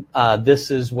be this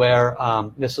is where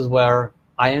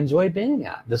I enjoy being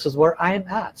at. This is where I am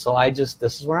at. So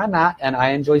this is where I'm at and I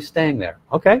enjoy staying there.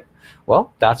 Okay,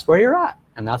 well, that's where you're at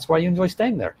and that's why you enjoy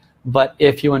staying there. But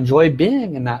if you enjoy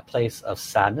being in that place of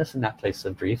sadness, in that place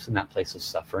of grief, in that place of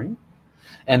suffering,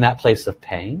 in that place of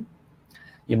pain,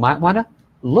 you might want to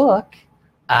look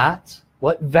at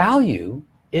what value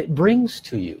it brings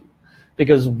to you.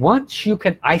 Because once you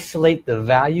can isolate the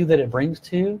value that it brings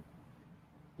to you,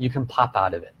 you can pop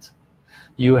out of it.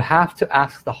 You have to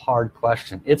ask the hard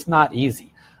question. It's not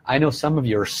easy. I know some of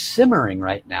you are simmering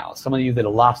right now. Some of you that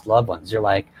have lost loved ones, you're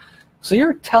like, so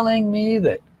you're telling me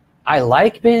that I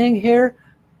like being here?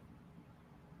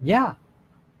 Yeah,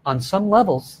 on some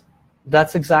levels,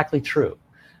 that's exactly true.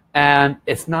 And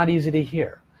it's not easy to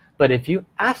hear. But if you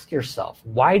ask yourself,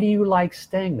 why do you like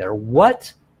staying there?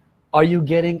 What are you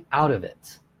getting out of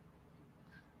it?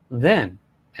 Then,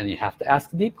 and you have to ask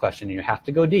the deep question, and you have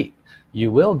to go deep,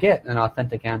 you will get an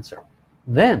authentic answer.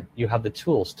 Then you have the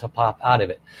tools to pop out of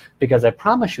it. Because I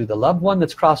promise you, the loved one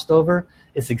that's crossed over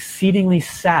is exceedingly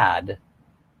sad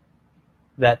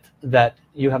that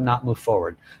you have not moved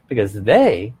forward. Because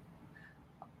they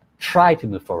try to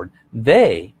move forward.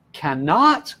 They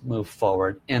cannot move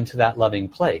forward into that loving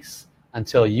place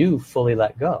until you fully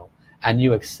let go and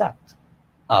you accept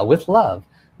with love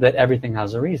that everything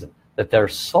has a reason, that their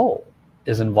soul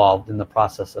is involved in the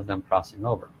process of them crossing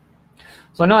over.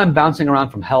 So I know I'm bouncing around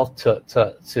from health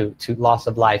to loss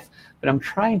of life, but I'm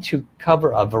trying to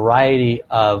cover a variety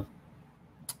of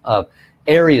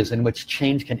areas in which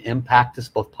change can impact us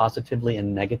both positively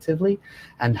and negatively,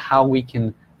 and how we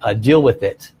can deal with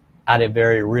it at a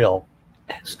very real,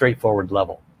 straightforward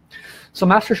level. So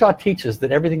Master Sha teaches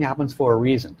that everything happens for a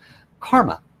reason.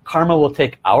 Karma will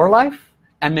take our life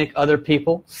and make other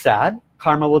people sad.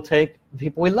 Karma will take the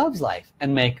people we love's life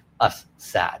and make us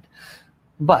sad.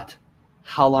 But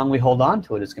how long we hold on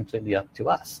to it is completely up to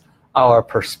us. Our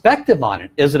perspective on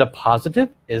it, is it a positive?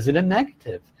 Is it a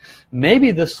negative?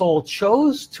 Maybe the soul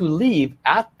chose to leave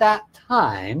at that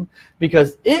time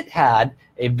because it had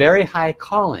a very high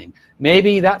calling.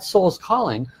 Maybe that soul's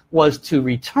calling was to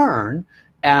return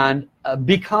and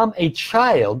become a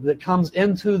child that comes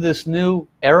into this new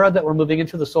era that we're moving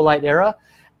into, the soul light era,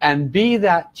 and be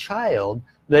that child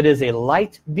that is a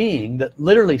light being that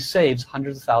literally saves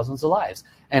hundreds of thousands of lives.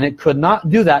 And it could not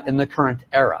do that in the current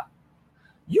era.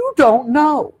 You don't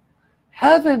know.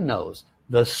 Heaven knows.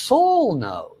 The soul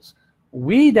knows.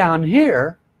 We down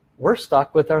here, we're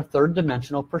stuck with our third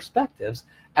dimensional perspectives,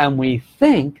 and we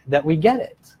think that we get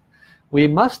it. We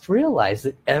must realize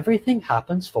that everything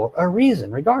happens for a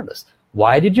reason, regardless.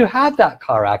 Why did you have that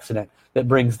car accident that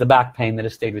brings the back pain that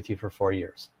has stayed with you for 4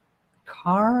 years?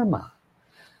 Karma.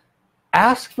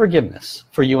 Ask forgiveness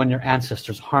for you and your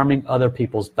ancestors harming other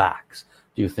people's backs.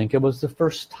 Do you think it was the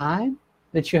first time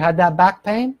that you had that back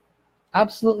pain?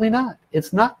 Absolutely not.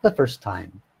 It's not the first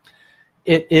time.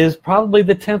 It is probably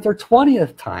the 10th or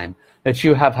 20th time that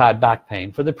you have had back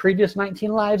pain for the previous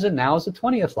 19 lives, and now is the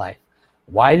 20th life.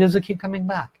 Why does it keep coming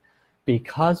back?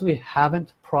 Because we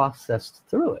haven't processed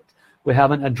through it. We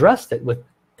haven't addressed it with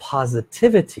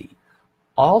positivity.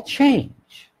 All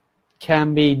change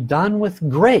can be done with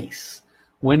grace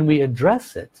when we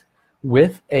address it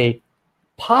with a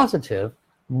positive,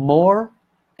 more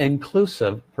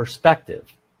inclusive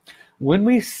perspective. When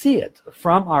we see it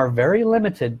from our very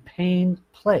limited pain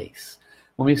place,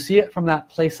 when we see it from that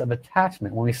place of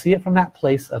attachment, when we see it from that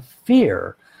place of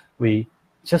fear, we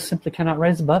just simply cannot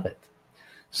rise above it.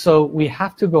 So we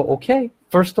have to go, okay,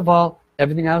 first of all,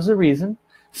 everything has a reason.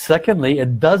 Secondly,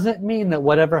 it doesn't mean that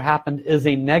whatever happened is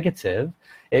a negative.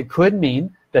 It could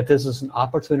mean that this is an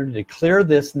opportunity to clear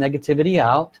this negativity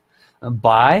out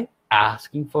by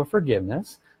asking for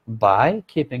forgiveness, by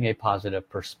keeping a positive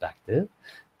perspective,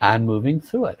 and moving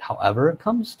through it, however it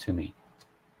comes to me.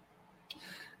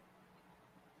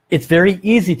 It's very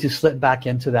easy to slip back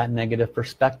into that negative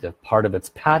perspective. Part of its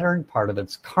pattern, part of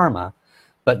its karma,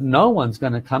 but no one's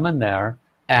going to come in there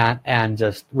and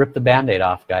just rip the band-aid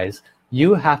off, guys.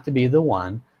 You have to be the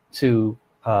one to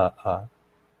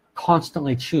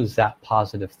constantly choose that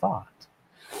positive thought.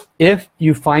 If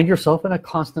you find yourself in a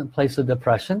constant place of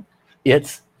depression,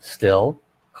 it's still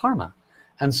karma.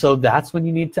 And so that's when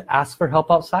you need to ask for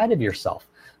help outside of yourself.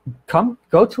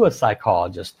 Go to a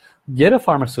psychologist. Get a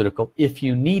pharmaceutical if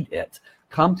you need it.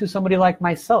 Come to somebody like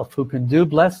myself who can do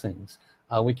blessings.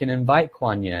 We can invite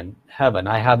Kuan Yin, heaven.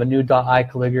 I have a new eye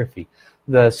calligraphy.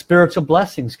 The spiritual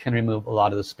blessings can remove a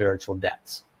lot of the spiritual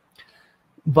debts.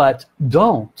 But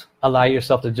don't allow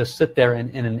yourself to just sit there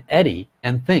in an eddy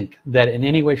and think that in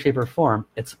any way, shape, or form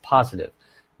it's positive.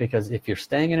 Because if you're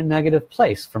staying in a negative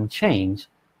place from change,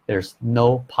 there's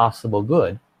no possible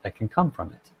good that can come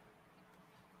from it.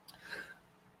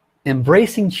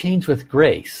 Embracing change with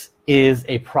grace is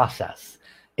a process.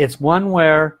 It's one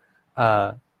where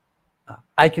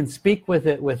I can speak with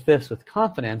it with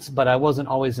confidence, but I wasn't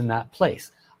always in that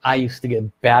place. I used to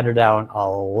get battered down a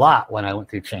lot when I went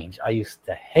through change. I used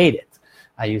to hate it.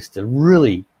 I used to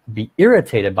really be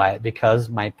irritated by it because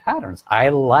my patterns. I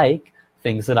like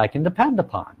things that I can depend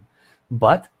upon.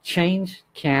 But change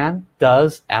can,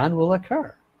 does, and will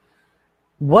occur.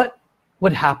 What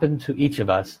would happen to each of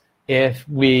us if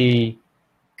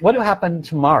what would happen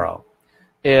tomorrow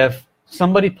if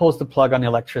somebody pulls the plug on the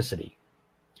electricity?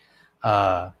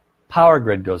 Power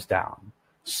grid goes down.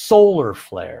 Solar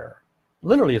flare.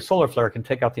 Literally a solar flare can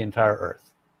take out the entire earth.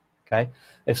 Okay?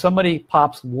 If somebody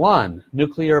pops one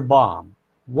nuclear bomb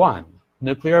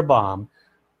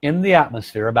in the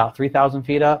atmosphere about 3,000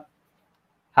 feet up,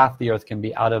 half the earth can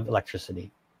be out of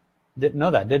electricity. Didn't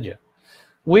know that, did you?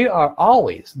 We are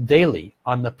always daily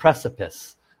on the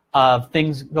precipice of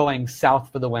things going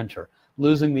south for the winter,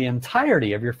 losing the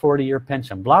entirety of your 40-year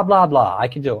pension, blah, blah, blah. I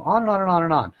can go on and on and on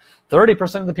and on.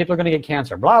 30% of the people are going to get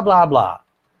cancer, blah, blah, blah.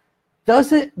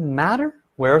 Does it matter?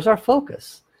 Where's our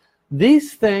focus?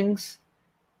 These things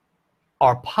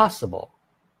are possible.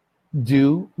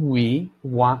 Do we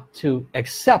want to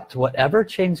accept whatever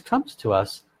change comes to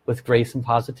us with grace and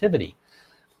positivity?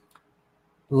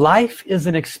 Life is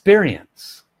an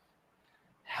experience.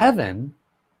 Heaven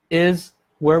is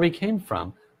where we came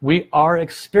from. We are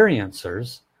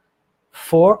experiencers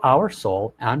for our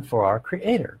soul and for our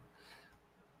Creator.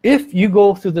 If you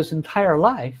go through this entire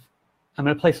life, I'm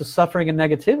in a place of suffering and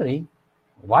negativity,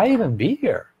 why even be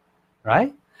here,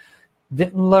 right?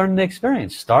 Didn't learn the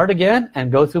experience. Start again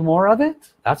and go through more of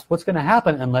it. That's what's going to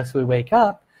happen unless we wake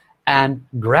up and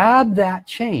grab that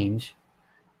change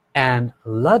and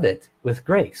love it with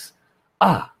grace.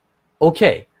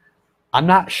 Okay, I'm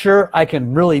not sure I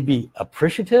can really be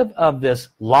appreciative of this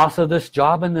loss of this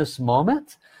job in this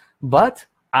moment, but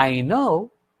I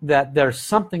know that there's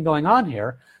something going on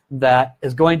here that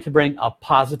is going to bring a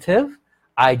positive.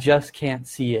 I just can't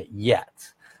see it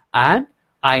yet. And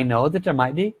I know that there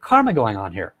might be karma going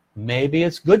on here. Maybe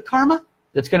it's good karma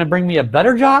that's going to bring me a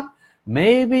better job.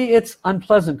 Maybe it's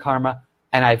unpleasant karma,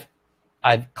 and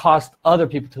I've caused other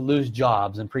people to lose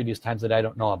jobs in previous times that I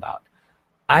don't know about.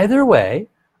 Either way,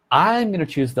 I'm going to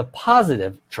choose the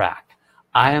positive track.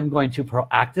 I am going to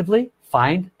proactively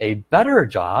find a better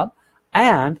job,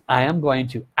 and I am going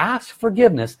to ask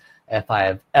forgiveness if I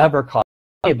have ever caused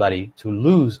anybody to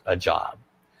lose a job.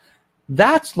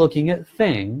 That's looking at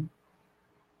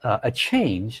a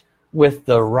change with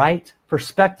the right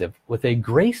perspective, with a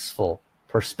graceful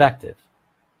perspective.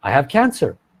 I have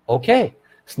cancer. Okay,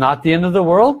 it's not the end of the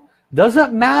world.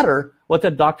 Doesn't matter what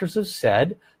the doctors have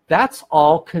said. That's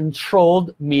all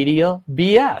controlled media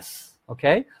BS.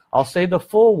 Okay, I'll say the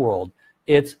full world.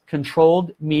 It's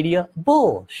controlled media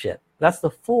bullshit. That's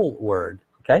the full word.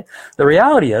 Okay, the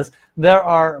reality is there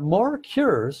are more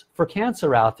cures for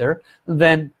cancer out there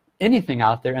than anything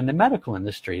out there in the medical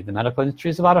industry. The medical industry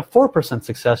is about a 4%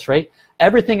 success rate.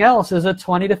 Everything else is a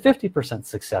 20 to 50%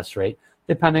 success rate,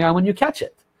 depending on when you catch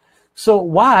it. So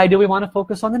why do we want to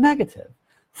focus on the negative?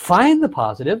 Find the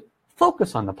positive,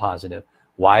 focus on the positive.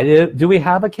 Why do we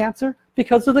have a cancer?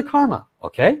 Because of the karma.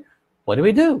 Okay, what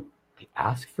do? We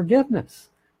ask forgiveness.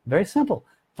 Very simple.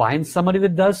 Find somebody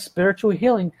that does spiritual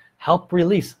healing, help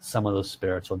release some of those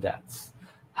spiritual debts.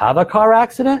 Have a car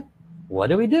accident? What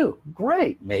do?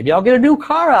 Great, maybe I'll get a new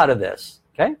car out of this.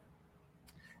 Okay,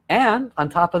 and on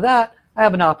top of that, I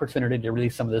have an opportunity to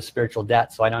release some of this spiritual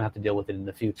debt so I don't have to deal with it in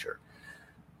the future.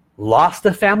 Lost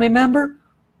a family member?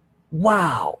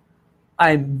 Wow,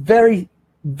 I'm very,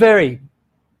 very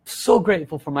so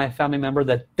grateful for my family member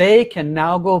that they can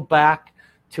now go back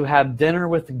to have dinner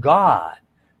with God,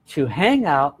 to hang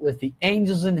out with the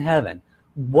angels in heaven.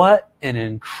 What an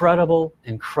incredible,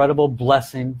 incredible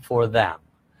blessing for them.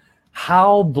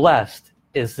 How blessed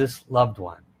is this loved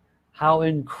one? How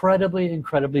incredibly,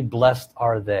 incredibly blessed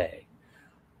are they?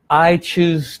 I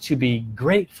choose to be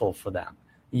grateful for them.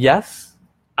 Yes,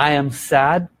 I am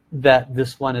sad that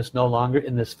this one is no longer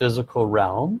in this physical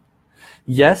realm.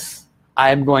 Yes,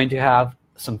 I am going to have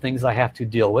some things I have to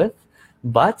deal with,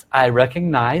 but I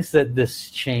recognize that this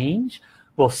change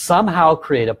will somehow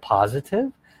create a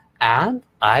positive, and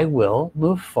I will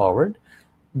move forward.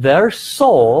 Their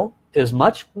soul is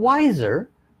much wiser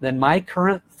than my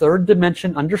current third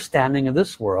dimension understanding of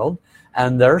this world,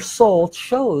 and their soul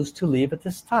chose to leave at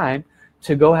this time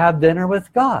to go have dinner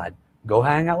with God, go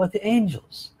hang out with the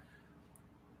angels.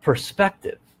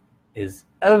 Perspective is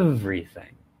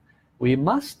everything. We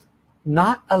must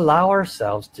not allow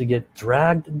ourselves to get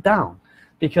dragged down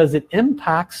because it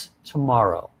impacts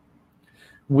tomorrow.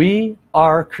 We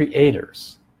are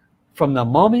creators. From the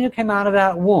moment you came out of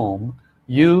that womb,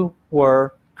 you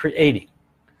were creating.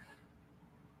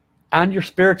 And your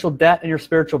spiritual debt and your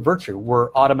spiritual virtue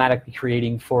were automatically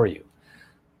creating for you.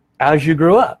 As you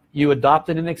grew up, you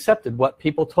adopted and accepted what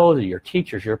people told you, your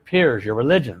teachers, your peers, your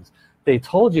religions. They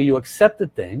told you, you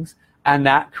accepted things, and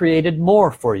that created more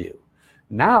for you.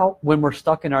 Now, when we're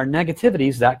stuck in our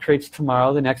negativities, that creates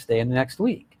tomorrow, the next day, and the next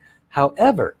week.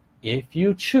 However, if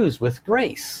you choose with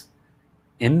grace,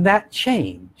 in that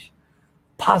change,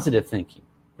 positive thinking,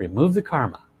 remove the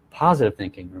karma. Positive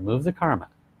thinking, remove the karma.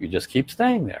 You just keep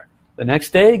staying there. The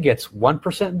next day gets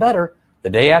 1% better. The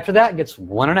day after that gets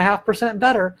 1.5%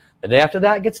 better. The day after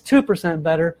that gets 2%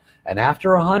 better. And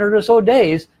after 100 or so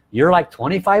days, you're like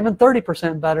 25 and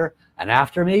 30% better. And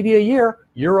after maybe a year,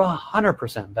 you're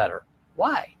 100% better.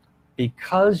 Why?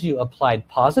 Because you applied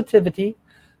positivity.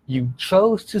 You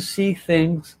chose to see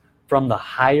things from the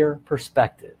higher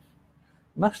perspective.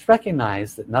 You must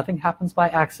recognize that nothing happens by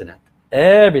accident.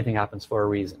 Everything happens for a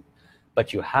reason.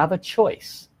 But you have a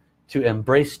choice to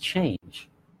embrace change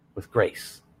with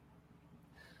grace.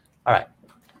 All right.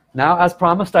 Now, as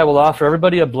promised, I will offer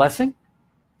everybody a blessing.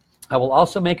 I will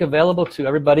also make available to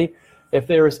everybody, if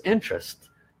there is interest,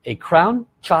 a crown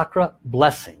chakra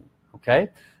blessing. Okay?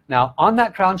 Now, on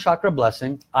that crown chakra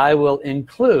blessing, I will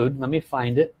include, let me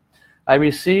find it. I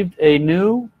received a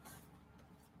new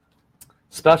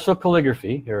special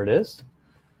calligraphy. Here it is.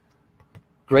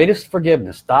 Greatest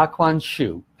Forgiveness, Da Kuan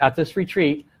Shu. At this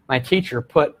retreat, my teacher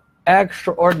put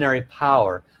extraordinary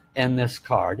power in this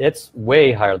card. It's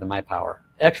way higher than my power.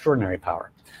 Extraordinary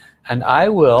power. And I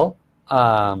will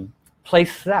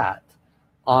place that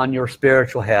on your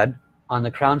spiritual head, on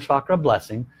the crown chakra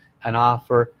blessing, and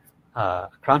offer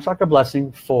crown chakra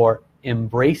blessing for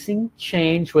embracing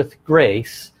change with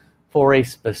grace for a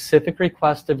specific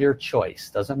request of your choice.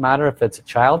 Doesn't matter if it's a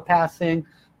child passing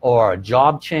or a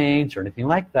job change or anything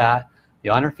like that. The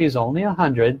honor fee is only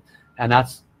 $100, and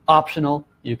that's optional.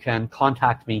 You can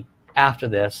contact me after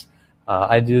this.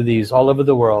 I do these all over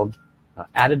the world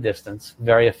at a distance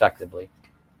very effectively,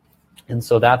 and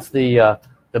so that's the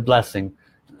blessing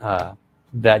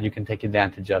that you can take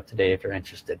advantage of today if you're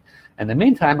interested. In the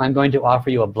meantime, I'm going to offer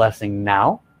you a blessing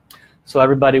now. So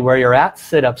everybody, where you're at,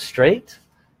 sit up straight,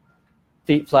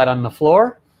 feet flat on the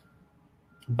floor,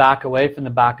 back away from the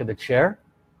back of the chair.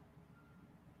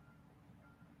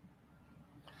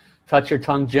 Touch your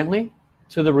tongue gently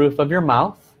to the roof of your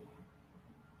mouth.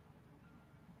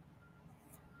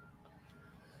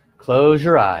 Close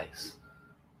your eyes.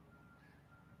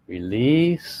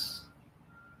 Release,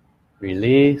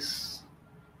 release,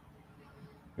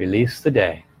 release the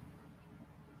day.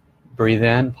 Breathe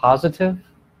in positive.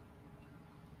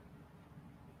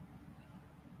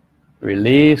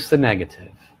 Release the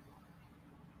negative.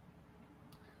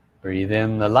 Breathe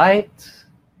in the light.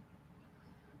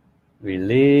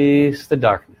 Release the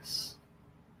darkness.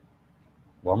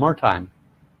 One more time.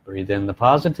 Breathe in the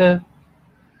positive.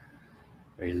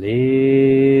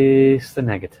 Release the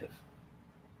negative.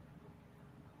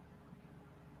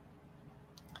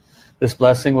 This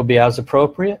blessing will be as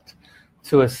appropriate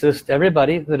to assist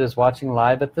everybody that is watching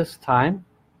live at this time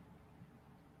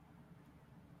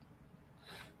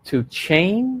to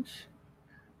change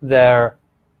their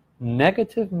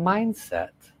negative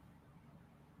mindset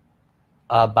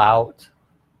about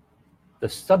the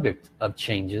subject of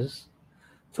changes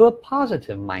to a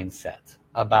positive mindset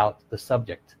about the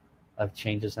subject of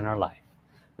changes in our life.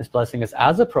 This blessing is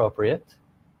as appropriate,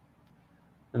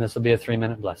 and this will be a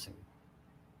 3-minute blessing.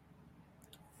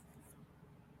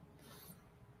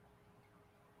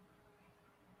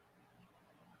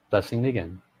 Blessing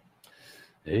begin.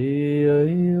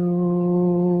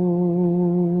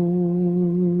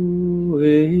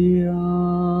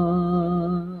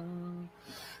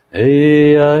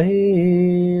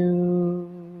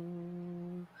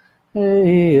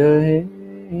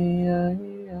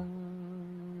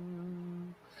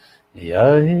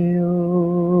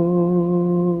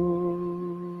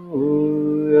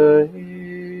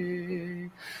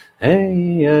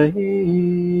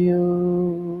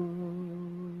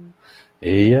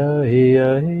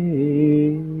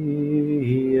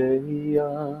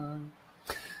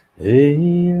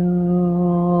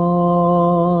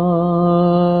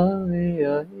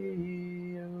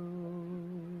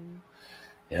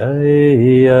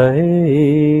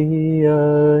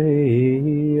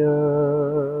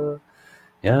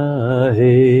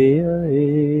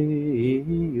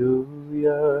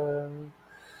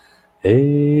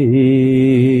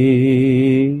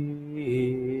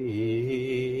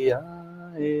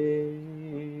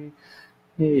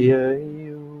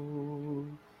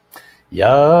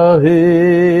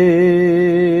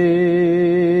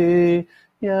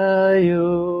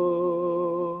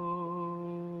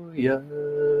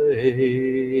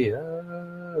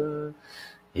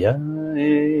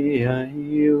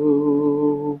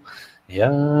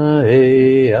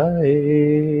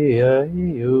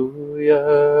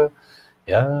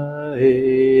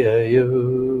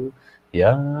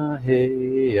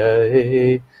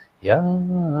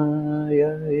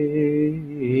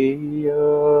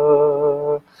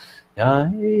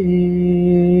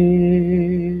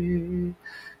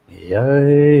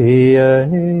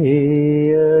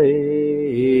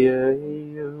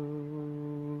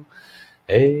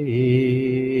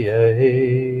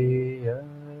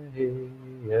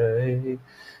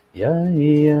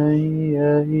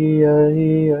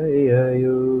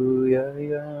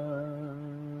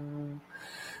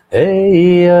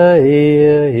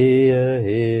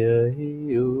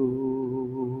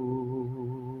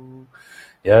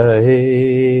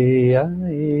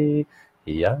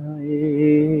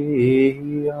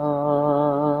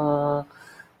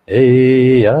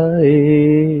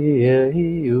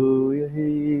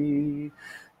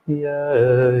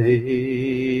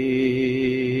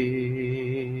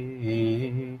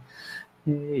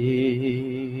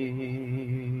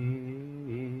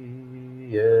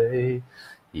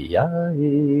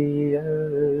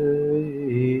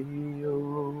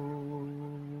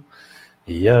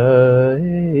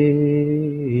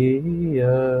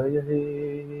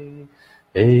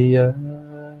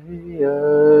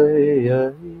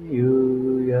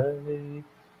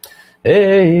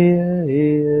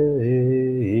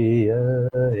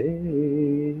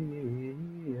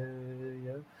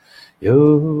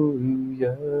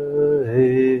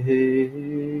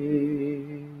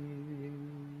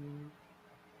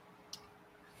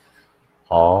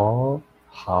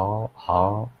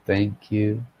 Thank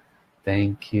you,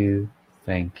 thank you,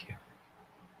 thank you.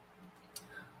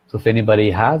 So if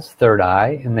anybody has third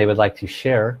eye and they would like to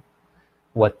share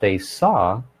what they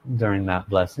saw during that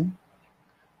blessing,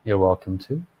 you're welcome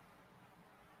to.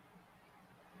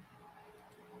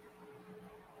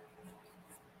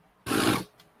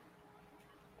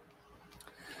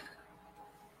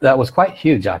 That was quite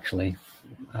huge, actually.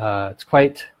 It's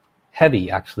quite heavy,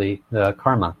 actually, the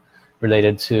karma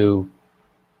related to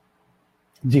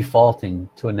defaulting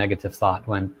to a negative thought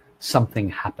when something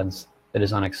happens that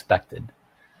is unexpected.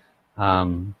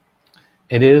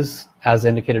 It is, as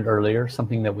indicated earlier,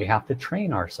 something that we have to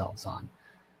train ourselves on.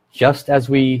 Just as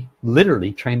we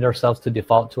literally trained ourselves to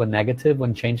default to a negative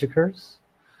when change occurs,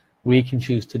 we can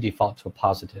choose to default to a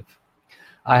positive.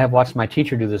 I have watched my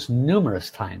teacher do this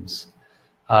numerous times.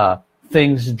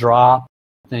 Things drop,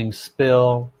 things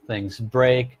spill, things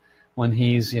break. When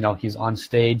he's on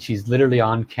stage, he's literally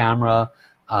on camera,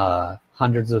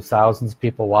 hundreds of thousands of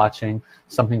people watching.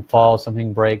 Something falls,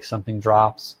 something breaks, something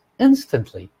drops.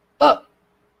 Instantly,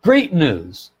 great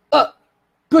news,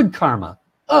 good karma,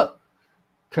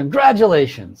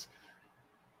 congratulations.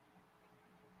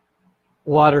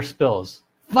 Water spills,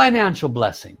 financial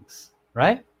blessings,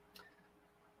 right?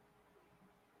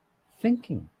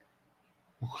 Thinking.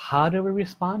 How do we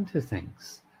respond to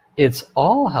things? It's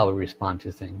all how we respond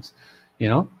to things. You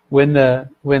know, when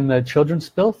the children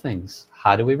spill things,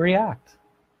 how do we react?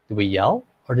 Do we yell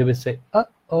or do we say,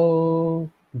 uh-oh?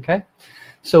 Okay,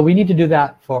 so we need to do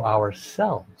that for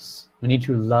ourselves. We need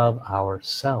to love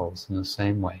ourselves in the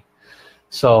same way.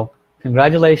 So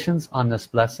congratulations on this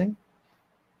blessing.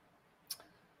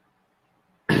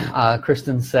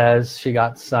 Kristen says she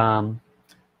got some.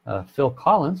 Phil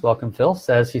Collins, welcome Phil,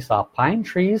 says he saw pine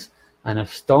trees and a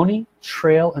stony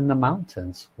trail in the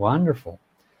mountains. Wonderful.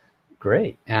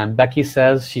 Great. And Becky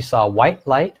says she saw white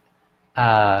light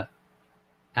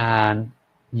and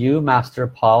you, Master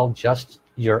Paul, just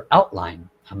your outline.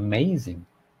 Amazing.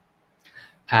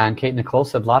 And Kate Nicole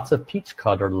said lots of peach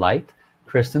colored light.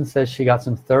 Kristen says she got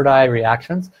some third eye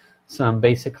reactions, some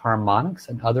basic harmonics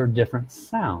and other different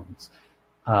sounds.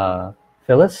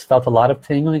 Phyllis felt a lot of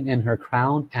tingling in her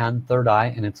crown and third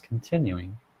eye, and it's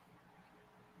continuing.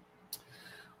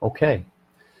 Okay,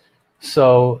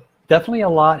 so definitely a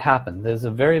lot happened. There's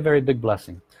a very, very big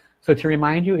blessing. So to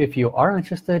remind you, if you are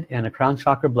interested in a crown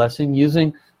chakra blessing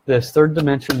using this third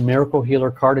dimension miracle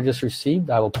healer card I just received,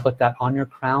 I will put that on your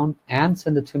crown and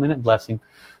send a 2-minute blessing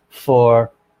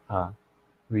for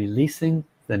releasing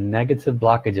the negative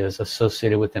blockages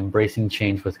associated with embracing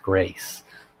change with grace.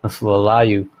 This will allow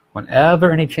you,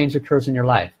 whenever any change occurs in your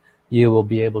life, you will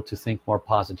be able to think more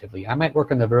positively. I might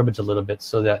work on the verbiage a little bit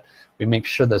so that we make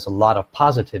sure there's a lot of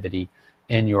positivity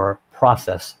in your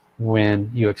process when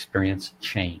you experience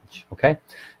change. Okay,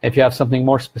 if you have something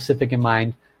more specific in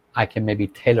mind, I can maybe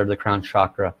tailor the crown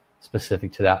chakra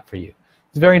specific to that for you.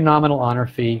 It's a very nominal honor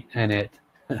fee, and it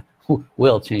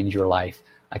will change your life.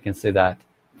 I can say that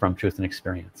from truth and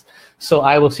experience. So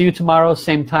I will see you tomorrow,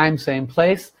 same time, same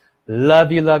place.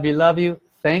 Love you, love you, love you.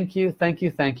 Thank you, thank you,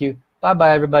 thank you.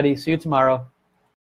 Bye-bye, everybody. See you tomorrow.